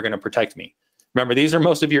there are going to protect me. Remember, these are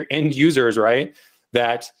most of your end users, right?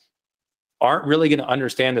 That aren't really going to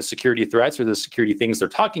understand the security threats or the security things they're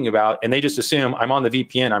talking about. And they just assume I'm on the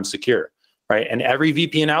VPN, I'm secure, right? And every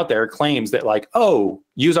VPN out there claims that like, oh,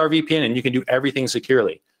 use our VPN and you can do everything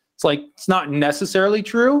securely. It's like, it's not necessarily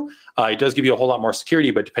true. It does give you a whole lot more security,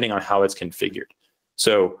 but depending on how it's configured.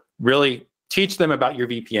 So really teach them about your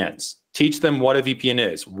VPNs. Teach them what a VPN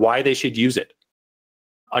is, why they should use it.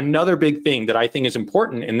 Another big thing that I think is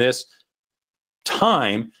important in this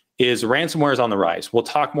time is ransomware is on the rise. We'll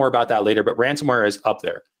talk more about that later, but ransomware is up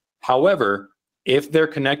there. However, if they're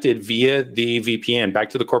connected via the VPN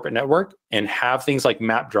back to the corporate network and have things like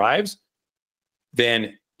map drives,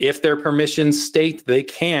 then if their permissions state they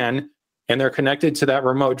can, and they're connected to that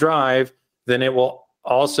remote drive, then it will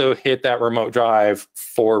also hit that remote drive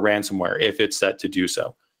for ransomware if it's set to do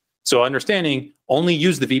so. So understanding, only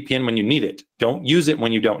use the VPN when you need it. Don't use it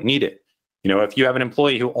when you don't need it. You know, if you have an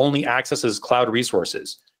employee who only accesses cloud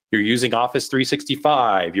resources, you're using Office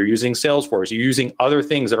 365, you're using Salesforce, you're using other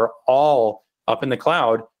things that are all up in the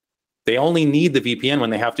cloud, they only need the VPN when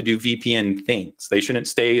they have to do VPN things. They shouldn't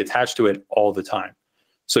stay attached to it all the time.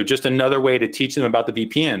 So just another way to teach them about the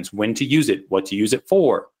VPNs, when to use it, what to use it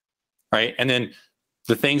for, right? And then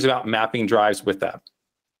the things about mapping drives with that.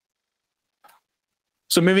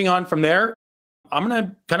 So moving on from there, I'm going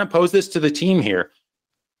to kind of pose this to the team here.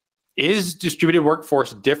 Is distributed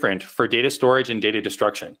workforce different for data storage and data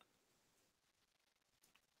destruction?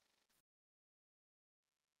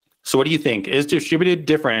 So what do you think? Is distributed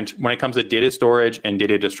different when it comes to data storage and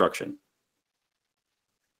data destruction?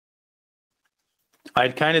 I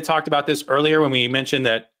kind of talked about this earlier when we mentioned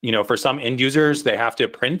that, you know, for some end users, they have to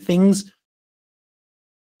print things.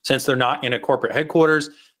 Since they're not in a corporate headquarters,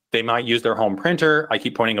 they might use their home printer. I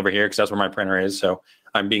keep pointing over here because that's where my printer is. So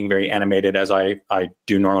I'm being very animated as I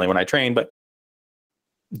do normally when I train. But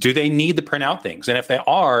do they need to print out things? And if they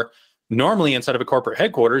are, normally inside of a corporate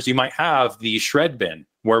headquarters, you might have the shred bin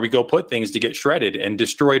where we go put things to get shredded and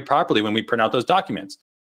destroyed properly when we print out those documents.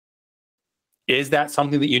 Is that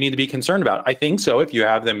something that you need to be concerned about? I think so if you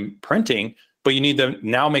have them printing, but you need to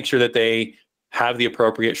now make sure that they have the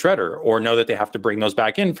appropriate shredder or know that they have to bring those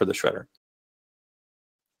back in for the shredder.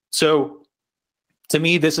 So to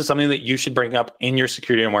me, this is something that you should bring up in your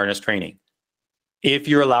security and awareness training. If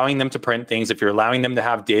you're allowing them to print things, if you're allowing them to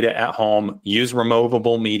have data at home, use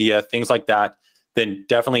removable media, things like that, then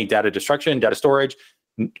definitely data destruction, data storage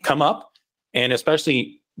come up. And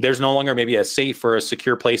especially there's no longer maybe a safe or a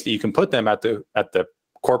secure place that you can put them at the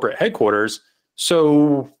corporate headquarters.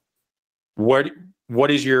 So what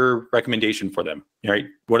is your recommendation for them? Right?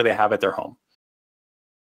 What do they have at their home?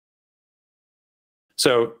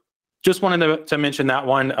 So just wanted to mention that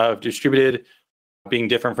one of distributed being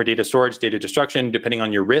different for data storage, data destruction, depending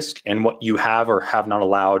on your risk and what you have or have not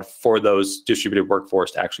allowed for those distributed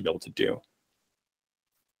workforce to actually be able to do.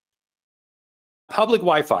 Public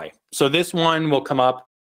Wi-Fi. So this one will come up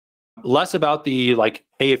less about the like,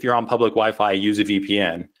 hey, if you're on public Wi-Fi, use a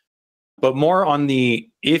VPN, but more on the,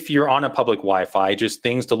 if you're on a public Wi-Fi, just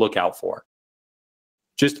things to look out for.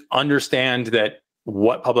 just understand that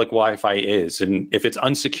what public Wi-Fi is, and if it's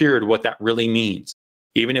unsecured, what that really means,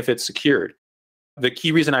 even if it's secured. The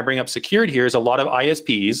key reason I bring up secured here is a lot of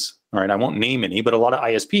ISPs, all right, I won't name any, but a lot of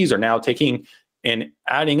ISPs are now taking and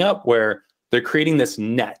adding up where they're creating this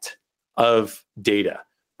net of data,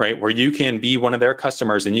 right? Where you can be one of their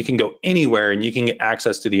customers and you can go anywhere and you can get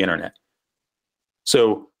access to the internet.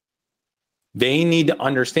 So they need to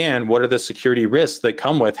understand what are the security risks that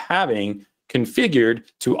come with having configured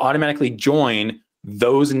to automatically join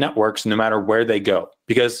those networks no matter where they go.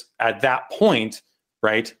 Because at that point,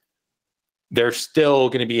 right, they're still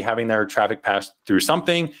going to be having their traffic pass through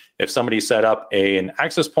something. If somebody set up an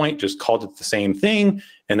access point, just called it the same thing,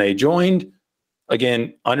 and they joined,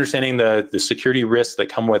 again, understanding the security risks that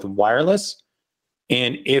come with wireless,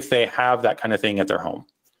 and if they have that kind of thing at their home.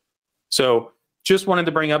 So just wanted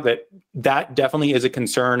to bring up that that definitely is a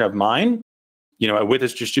concern of mine, you know, with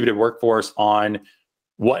this distributed workforce on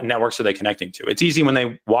what networks are they connecting to. It's easy when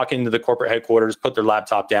they walk into the corporate headquarters, put their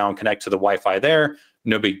laptop down, connect to the Wi-Fi there,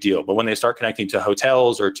 no big deal. But when they start connecting to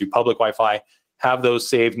hotels or to public Wi-Fi, have those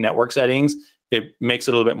saved network settings, it makes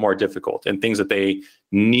it a little bit more difficult, and things that they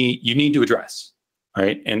need, you need to address,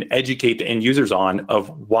 right? And educate the end users on of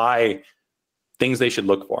why things they should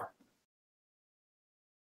look for.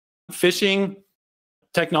 Phishing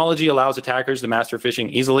technology allows attackers to master phishing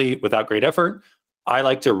easily without great effort. I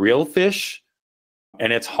like to real fish,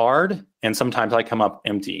 and it's hard, and sometimes I come up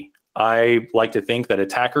empty. I like to think that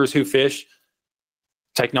attackers who phish,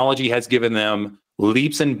 technology has given them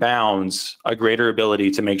leaps and bounds a greater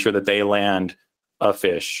ability to make sure that they land a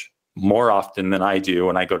fish more often than I do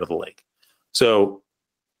when I go to the lake. So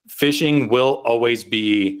phishing will always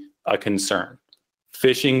be a concern.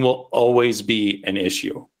 Phishing will always be an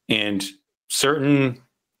issue. And certain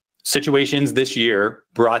situations this year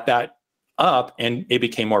brought that up, and it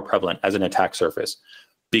became more prevalent as an attack surface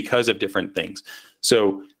because of different things.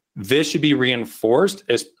 So this should be reinforced,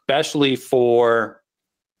 especially for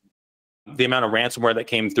the amount of ransomware that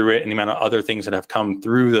came through it and the amount of other things that have come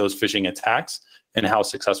through those phishing attacks and how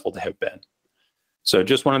successful they have been. So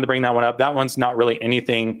just wanted to bring that one up. That one's not really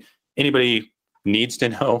anything anybody needs to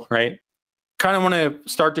know, right? Kind of want to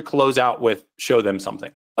start to close out with show them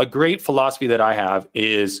something. A great philosophy that I have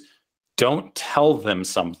is don't tell them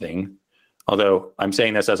something, although I'm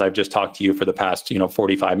saying this as I've just talked to you for the past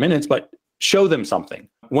 45 minutes, but show them something.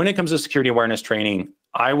 When it comes to security awareness training,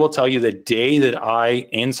 I will tell you the day that I,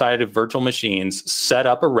 inside of virtual machines, set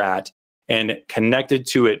up a rat and connected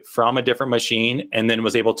to it from a different machine and then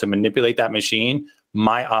was able to manipulate that machine,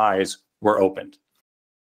 my eyes were opened.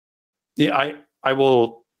 Yeah, I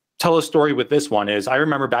will tell a story with this one. Is I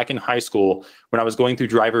remember back in high school when I was going through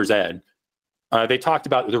driver's ed, they talked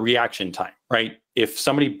about the reaction time, right? If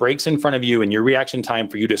somebody brakes in front of you and your reaction time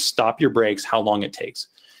for you to stop your brakes, how long it takes.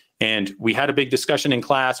 And we had a big discussion in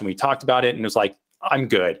class and we talked about it, and it was like, I'm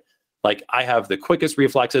good. Like, I have the quickest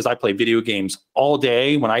reflexes. I play video games all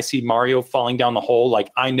day. When I see Mario falling down the hole,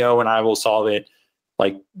 like, I know and I will solve it.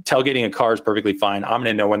 Like, tailgating a car is perfectly fine. I'm going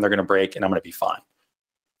to know when they're going to brake and I'm going to be fine.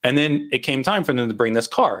 And then it came time for them to bring this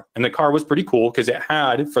car. And the car was pretty cool because it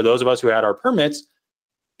had, for those of us who had our permits,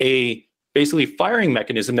 a basically firing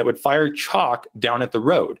mechanism that would fire chalk down at the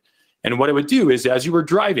road. And what it would do is, as you were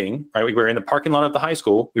driving, right, we were in the parking lot of the high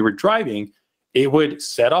school, we were driving, it would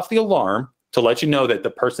set off the alarm to let you know that the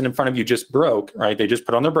person in front of you just broke, right? They just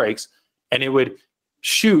put on their brakes, and it would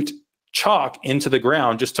shoot chalk into the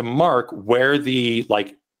ground just to mark where the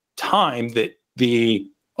time that the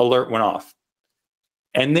alert went off.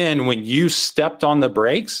 And then when you stepped on the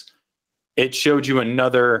brakes, it showed you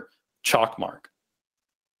another chalk mark.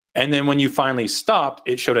 And then when you finally stopped,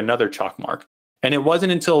 it showed another chalk mark. And it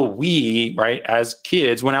wasn't until we, right, as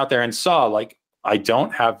kids went out there and saw, like, I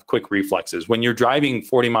don't have quick reflexes. When you're driving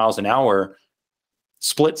 40 miles an hour,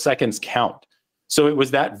 split seconds count. So it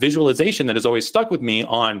was that visualization that has always stuck with me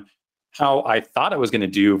on how I thought I was going to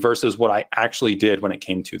do versus what I actually did when it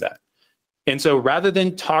came to that. And so rather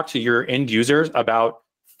than talk to your end users about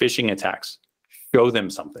phishing attacks, show them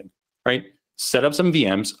something, right? Set up some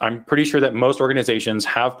VMs. I'm pretty sure that most organizations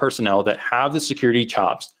have personnel that have the security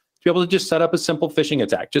chops to be able to just set up a simple phishing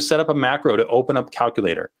attack. Just set up a macro to open up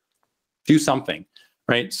calculator. Do something,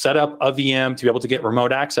 right? Set up a VM to be able to get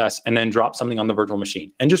remote access and then drop something on the virtual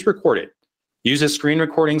machine and just record it. Use a screen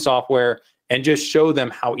recording software and just show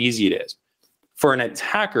them how easy it is for an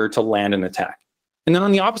attacker to land an attack. And then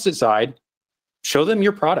on the opposite side, show them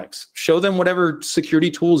your products. Show them whatever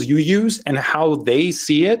security tools you use and how they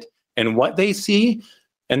see it and what they see.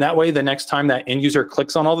 And that way, the next time that end user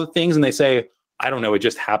clicks on all the things and they say, I don't know, it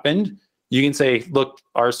just happened, you can say, look,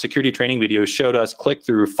 our security training video showed us click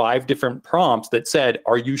through 5 different prompts that said,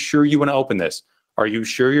 are you sure you want to open this? Are you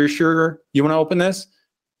sure you're sure you want to open this?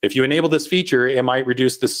 If you enable this feature, it might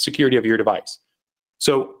reduce the security of your device.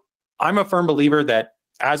 So I'm a firm believer that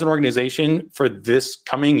as an organization for this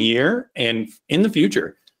coming year and in the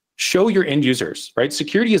future, show your end users, right?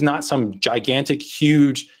 Security is not some gigantic,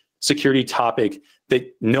 huge security topic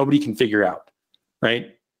that nobody can figure out,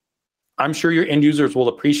 right? I'm sure your end users will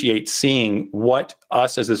appreciate seeing what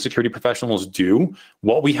us as the security professionals do,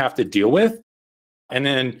 what we have to deal with, and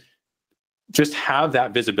then just have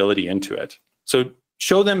that visibility into it. So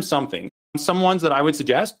show them something. Some ones that I would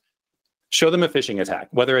suggest, show them a phishing attack,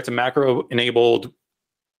 whether it's a macro-enabled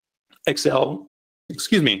Excel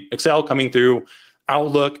coming through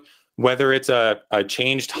Outlook, whether it's a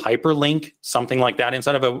changed hyperlink, something like that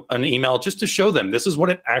inside of an email, just to show them this is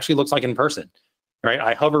what it actually looks like in person. Right?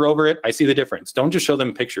 I hover over it, I see the difference. Don't just show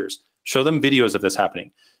them pictures, show them videos of this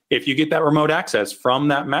happening. If you get that remote access from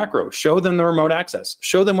that macro, show them the remote access.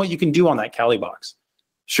 Show them what you can do on that Kali box.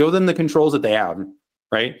 Show them the controls that they have,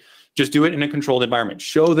 right? Just do it in a controlled environment.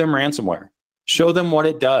 Show them ransomware. Show them what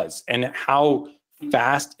it does and how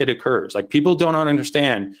fast it occurs. Like, people don't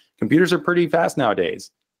understand, computers are pretty fast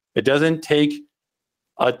nowadays. It doesn't take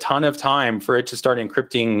a ton of time for it to start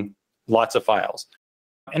encrypting lots of files.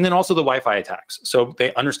 And then also the Wi-Fi attacks. So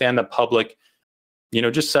they understand the public,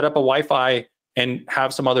 just set up a Wi-Fi and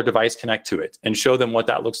have some other device connect to it and show them what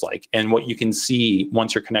that looks like and what you can see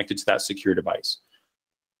once you're connected to that secure device.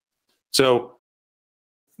 So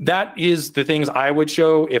that is the things I would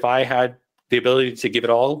show. If I had the ability to give it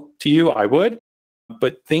all to you, I would.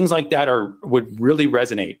 But things like that would really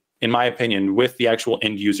resonate, in my opinion, with the actual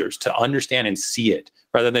end users to understand and see it,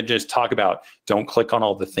 rather than just talk about, don't click on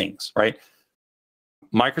all the things, right?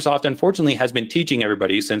 Microsoft, unfortunately, has been teaching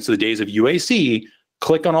everybody since the days of UAC,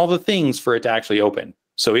 click on all the things for it to actually open.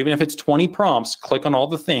 So even if it's 20 prompts, click on all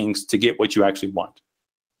the things to get what you actually want,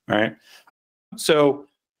 all right? So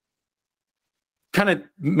kind of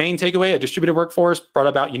main takeaway, a distributed workforce brought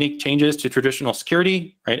about unique changes to traditional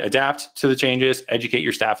security, right? Adapt to the changes, educate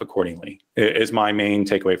your staff accordingly, is my main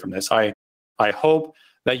takeaway from this. I hope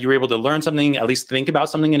that you were able to learn something, at least think about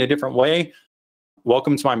something in a different way.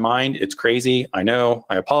 Welcome to my mind. It's crazy. I know.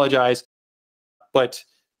 I apologize. But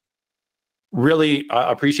really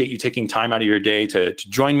appreciate you taking time out of your day to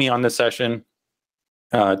join me on this session,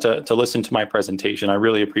 to listen to my presentation. I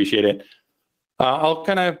really appreciate it. I'll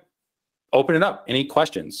kind of open it up. Any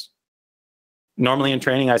questions? Normally in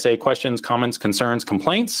training, I say questions, comments, concerns,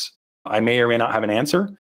 complaints. I may or may not have an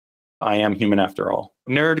answer. I am human after all.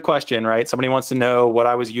 Nerd question, right? Somebody wants to know what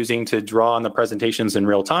I was using to draw on the presentations in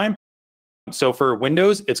real time. So for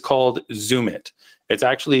Windows, it's called Zoom It. It's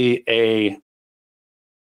actually a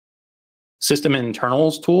system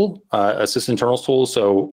internals tool,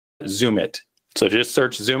 so Zoom It. So just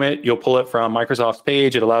search Zoom It. You'll pull it from Microsoft's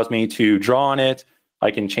page. It allows me to draw on it. I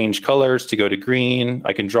can change colors to go to green.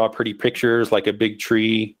 I can draw pretty pictures like a big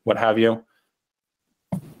tree, what have you.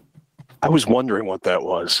 I was wondering what that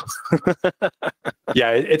was.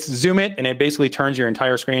 Yeah, it's Zoom It, and it basically turns your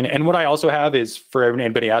entire screen. And what I also have is, for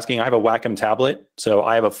anybody asking, I have a Wacom tablet. So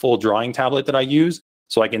I have a full drawing tablet that I use,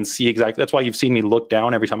 so I can see exactly. That's why you've seen me look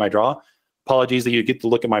down every time I draw. Apologies that you get to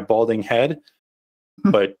look at my balding head,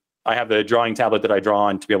 but I have the drawing tablet that I draw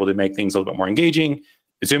on to be able to make things a little bit more engaging.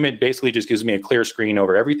 Zoom It basically just gives me a clear screen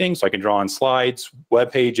over everything, so I can draw on slides,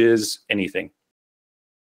 web pages, anything.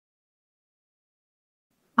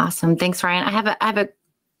 Awesome. Thanks, Ryan. I have a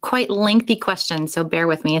quite lengthy question, so bear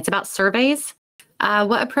with me. It's about surveys.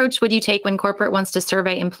 What approach would you take when corporate wants to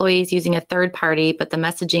survey employees using a third party, but the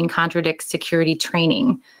messaging contradicts security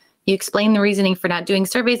training? You explain the reasoning for not doing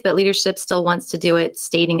surveys, but leadership still wants to do it,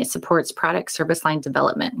 stating it supports product service line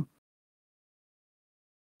development.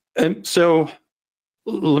 So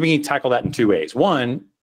let me tackle that in 2 ways. One,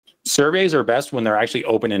 surveys are best when they're actually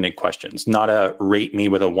open-ended questions, not a rate me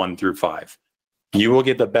with a 1 through 5. You will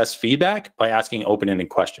get the best feedback by asking open-ended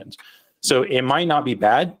questions. So it might not be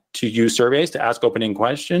bad to use surveys to ask open-ended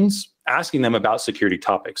questions, asking them about security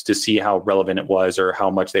topics to see how relevant it was or how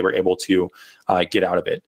much they were able to get out of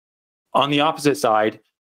it. On the opposite side,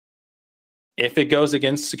 if it goes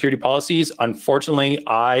against security policies, unfortunately,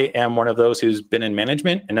 I am one of those who's been in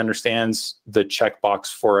management and understands the checkbox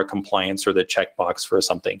for a compliance or the checkbox for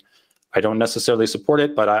something. I don't necessarily support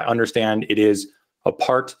it, but I understand it is a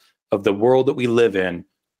part of the world that we live in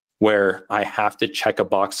where I have to check a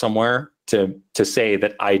box somewhere to say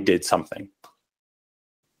that I did something.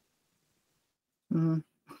 Yeah,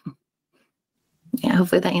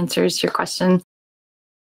 hopefully that answers your question.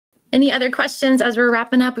 Any other questions as we're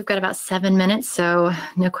wrapping up? We've got about 7 minutes, so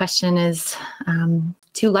no question is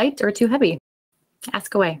too light or too heavy.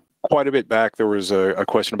 Ask away. Quite a bit back, there was a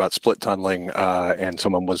question about split tunneling, and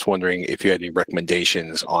someone was wondering if you had any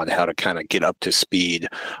recommendations on how to kind of get up to speed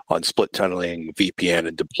on split tunneling, VPN,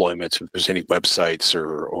 and deployments. If there's any websites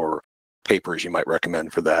or papers you might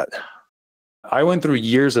recommend for that. I went through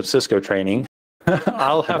years of Cisco training.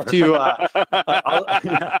 I'll have to.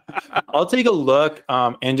 I'll take a look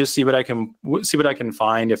and just see what I can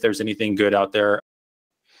find if there's anything good out there.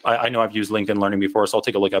 I know I've used LinkedIn Learning before, so I'll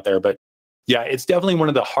take a look out there. But yeah, it's definitely one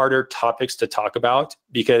of the harder topics to talk about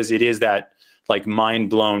because it is that like mind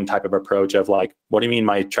blown type of approach of like, what do you mean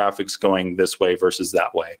my traffic's going this way versus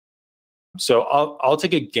that way? So I'll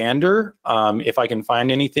take a gander if I can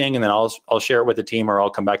find anything, and then I'll share it with the team, or I'll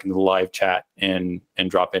come back into the live chat and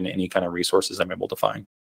drop in any kind of resources I'm able to find.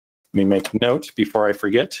 Let me make a note before I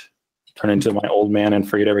forget. Turn into my old man and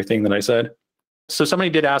forget everything that I said. So somebody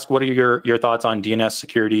did ask, what are your thoughts on DNS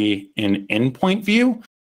security in endpoint view?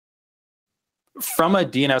 From a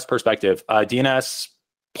DNS perspective, DNS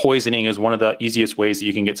poisoning is one of the easiest ways that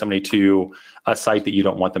you can get somebody to a site that you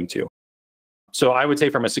don't want them to. So I would say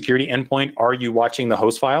from a security endpoint, are you watching the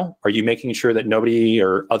host file? Are you making sure that nobody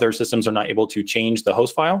or other systems are not able to change the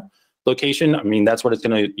host file location? I mean, that's what it's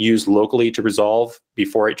going to use locally to resolve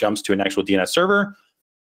before it jumps to an actual DNS server.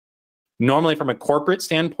 Normally, from a corporate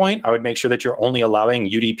standpoint, I would make sure that you're only allowing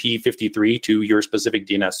UDP 53 to your specific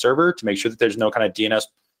DNS server to make sure that there's no kind of DNS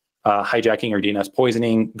hijacking or DNS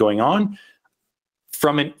poisoning going on.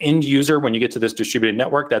 From an end user, when you get to this distributed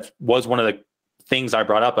network, that was one of the things I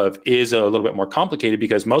brought up of is a little bit more complicated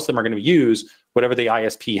because most of them are going to use whatever the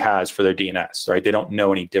ISP has for their DNS, right? They don't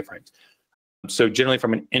know any different. So generally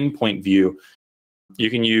from an endpoint view, you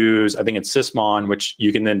can use, I think it's Sysmon, which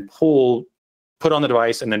you can then put on the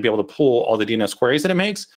device and then be able to pull all the DNS queries that it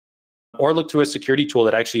makes, or look to a security tool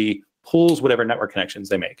that actually pulls whatever network connections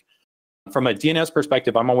they make. From a DNS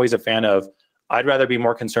perspective, I'm always a fan of, I'd rather be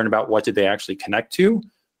more concerned about what did they actually connect to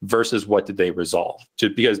versus what did they resolve.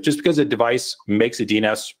 Just because a device makes a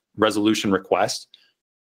DNS resolution request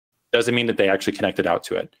doesn't mean that they actually connected out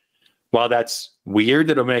to it. While that's weird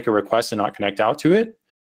that it'll make a request and not connect out to it,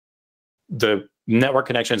 the network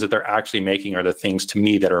connections that they're actually making are the things to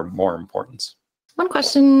me that are more important. One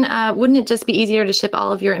question, wouldn't it just be easier to ship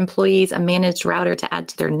all of your employees a managed router to add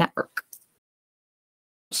to their network?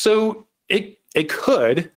 So it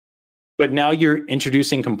could, but now you're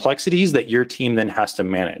introducing complexities that your team then has to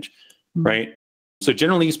manage, right? So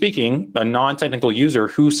generally speaking, a non-technical user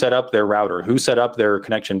who set up their router, who set up their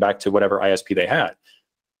connection back to whatever ISP they had,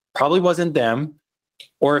 probably wasn't them.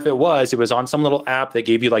 Or if it was on some little app that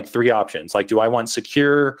gave you like 3 options. Like, do I want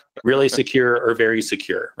secure, really secure, or very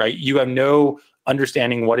secure, right? You have no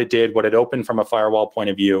understanding what it did, what it opened from a firewall point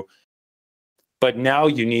of view. But now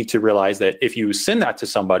you need to realize that if you send that to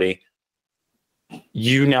somebody,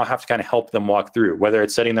 you now have to kind of help them walk through, whether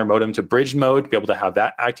it's setting their modem to bridge mode, be able to have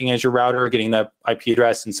that acting as your router, getting the IP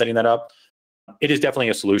address and setting that up. It is definitely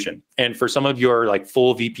a solution. And for some of your like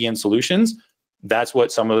full VPN solutions, that's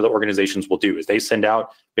what some of the organizations will do is they send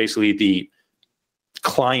out basically the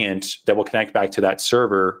client that will connect back to that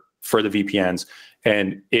server for the VPNs.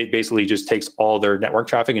 And it basically just takes all their network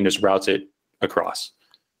traffic and just routes it across.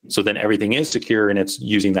 So then everything is secure and it's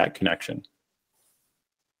using that connection.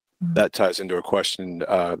 That ties into a question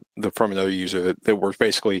from another user that works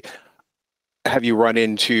basically, have you run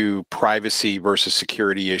into privacy versus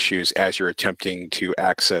security issues as you're attempting to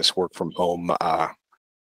access work from home?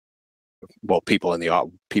 Well, people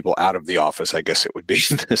out of the office, I guess it would be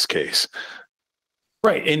in this case.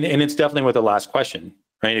 Right, and it's definitely with the last question,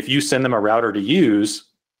 right? If you send them a router to use,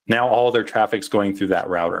 now all their traffic's going through that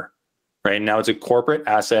router, right? Now it's a corporate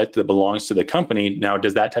asset that belongs to the company. Now,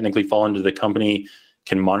 does that technically fall into the company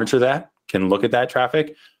can monitor that, can look at that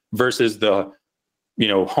traffic versus the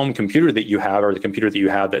home computer that you have or the computer that you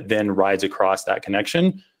have that then rides across that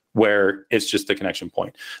connection where it's just the connection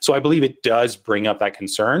point. So I believe it does bring up that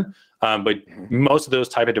concern. But most of those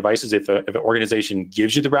type of devices, if an organization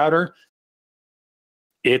gives you the router,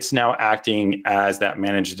 it's now acting as that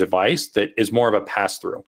managed device that is more of a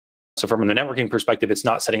pass-through. So from the networking perspective, it's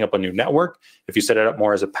not setting up a new network. If you set it up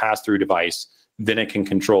more as a pass-through device, then it can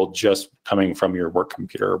control just coming from your work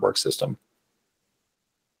computer or work system.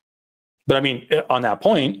 But I mean, on that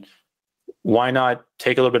point, why not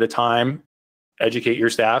take a little bit of time, educate your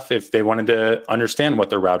staff if they wanted to understand what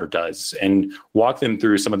their router does and walk them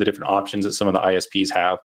through some of the different options that some of the ISPs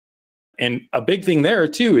have. And a big thing there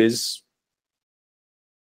too is,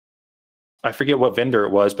 I forget what vendor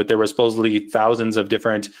it was, but there were supposedly thousands of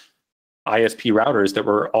different ISP routers that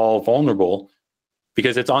were all vulnerable.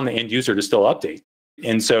 because it's on the end user to still update.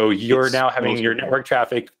 And so you're now having your network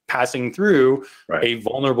traffic passing through a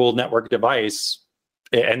vulnerable network device,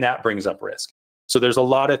 and that brings up risk. So there's a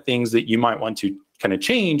lot of things that you might want to kind of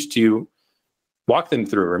change to walk them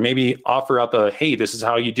through, or maybe offer up a, hey, this is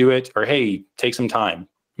how you do it, or hey, take some time.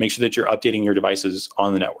 Make sure that you're updating your devices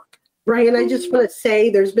on the network. Ryan, I just want to say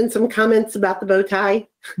there's been some comments about the bow tie.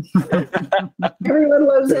 Everyone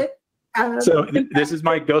loves it. So this is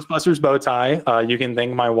my Ghostbusters bow tie. You can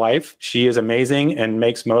thank my wife. She is amazing and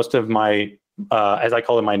makes most of my, as I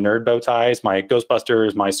call them, my nerd bow ties, my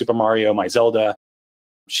Ghostbusters, my Super Mario, my Zelda.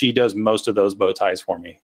 She does most of those bow ties for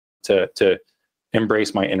me to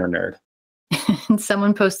embrace my inner nerd.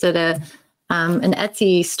 Someone posted an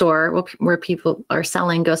Etsy store where people are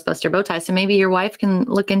selling Ghostbuster bow ties. So maybe your wife can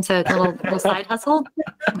look into a little side hustle.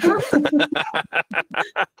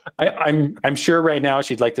 I'm sure right now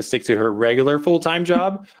she'd like to stick to her regular full-time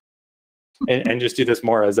job and just do this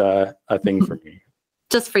more as a thing for me.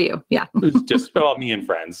 Just for you, yeah. Just well, me and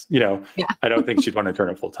friends. You know, I don't think she'd want to turn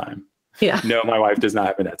it full-time. Yeah. No, my wife does not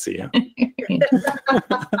have an Etsy.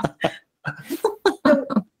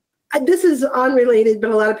 This is unrelated,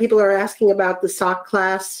 but a lot of people are asking about the SOC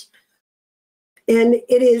class. And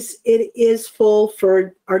it is full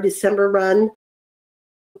for our December run,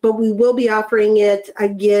 but we will be offering it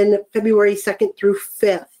again February 2nd through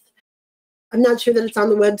 5th. I'm not sure that it's on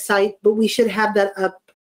the website, but we should have that up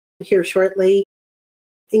here shortly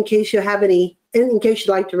in case you have any, in case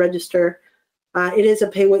you'd like to register. It is a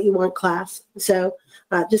pay what you want class. So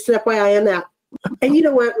just an FYI on that. And you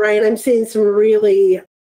know what, Ryan, I'm seeing some really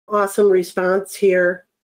awesome response here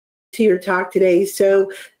to your talk today.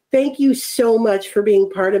 So thank you so much for being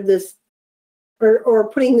part of this or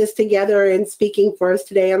putting this together and speaking for us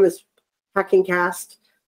today on this Hackin cast.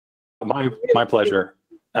 My pleasure.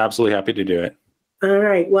 Absolutely happy to do it. All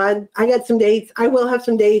right. Well, I got some dates. I will have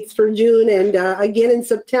some dates for June and again in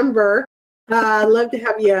September. I'd love to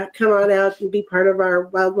have you come on out and be part of our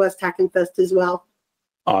Wild West Hackin Fest as well.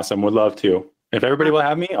 Awesome. Would love to. If everybody will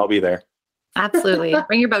have me, I'll be there. Absolutely.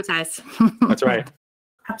 Bring your bow ties. That's right.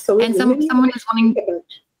 Absolutely. And someone is wanting.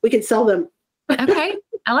 We could sell them. Okay.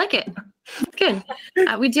 I like it. Good.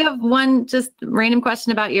 We do have one just random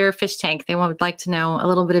question about your fish tank. They would like to know a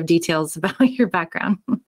little bit of details about your background.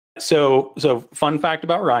 So fun fact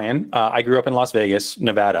about Ryan. I grew up in Las Vegas,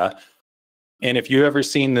 Nevada. And if you've ever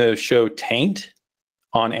seen the show Tanked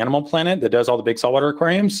on Animal Planet that does all the big saltwater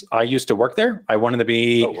aquariums, I used to work there. I wanted to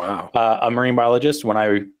be a marine biologist when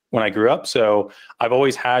I grew up. So I've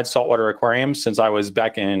always had saltwater aquariums since I was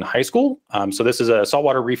back in high school. So this is a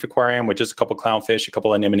saltwater reef aquarium with just a couple clownfish, a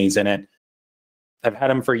couple anemones in it. I've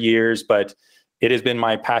had them for years, but it has been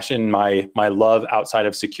my passion, my love outside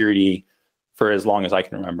of security for as long as I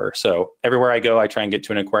can remember. So everywhere I go, I try and get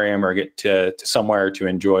to an aquarium or get to somewhere to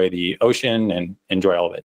enjoy the ocean and enjoy all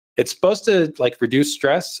of it. It's supposed to like reduce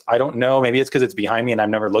stress. I don't know. Maybe it's because it's behind me and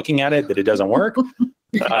I'm never looking at it that it doesn't work.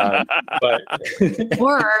 But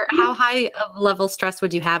or how high of level stress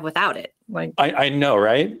would you have without it? Like I know,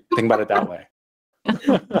 right? Think about it that way.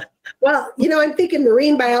 Well, I'm thinking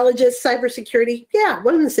marine biologist, cybersecurity. Yeah,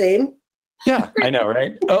 one and the same. Yeah, I know,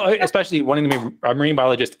 right? Oh, especially wanting to be a marine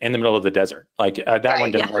biologist in the middle of the desert. Like that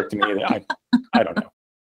one didn't work to me. I don't know.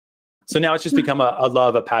 So now it's just become a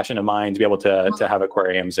love, a passion of mine to be able to have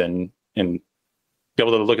aquariums and be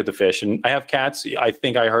able to look at the fish. And I have cats. I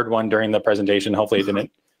think I heard one during the presentation. Hopefully it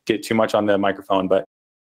didn't get too much on the microphone, but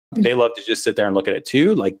they love to just sit there and look at it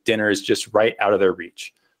too. Like dinner is just right out of their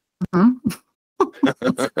reach.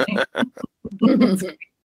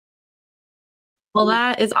 Well,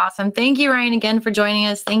 that is awesome. Thank you, Ryan, again for joining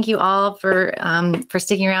us. Thank you all for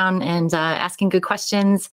sticking around and asking good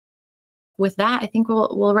questions. With that, I think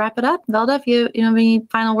we'll wrap it up. Velda, if you have any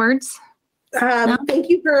final words? No? Thank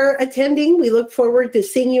you for attending. We look forward to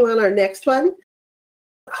seeing you on our next one.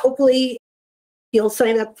 Hopefully, you'll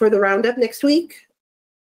sign up for the roundup next week,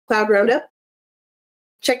 Cloud Roundup.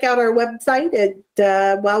 Check out our website at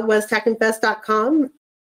wildwesthackinfest.com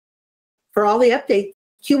for all the updates.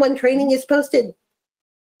 Q1 training is posted.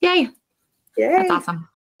 Yay. Yay. That's awesome.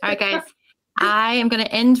 All right, guys. I am going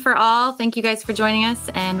to end for all. Thank you guys for joining us,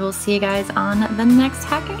 and we'll see you guys on the next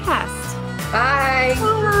Hackin Cast. Bye.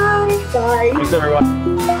 Bye. Bye. Thanks,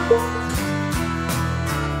 everyone.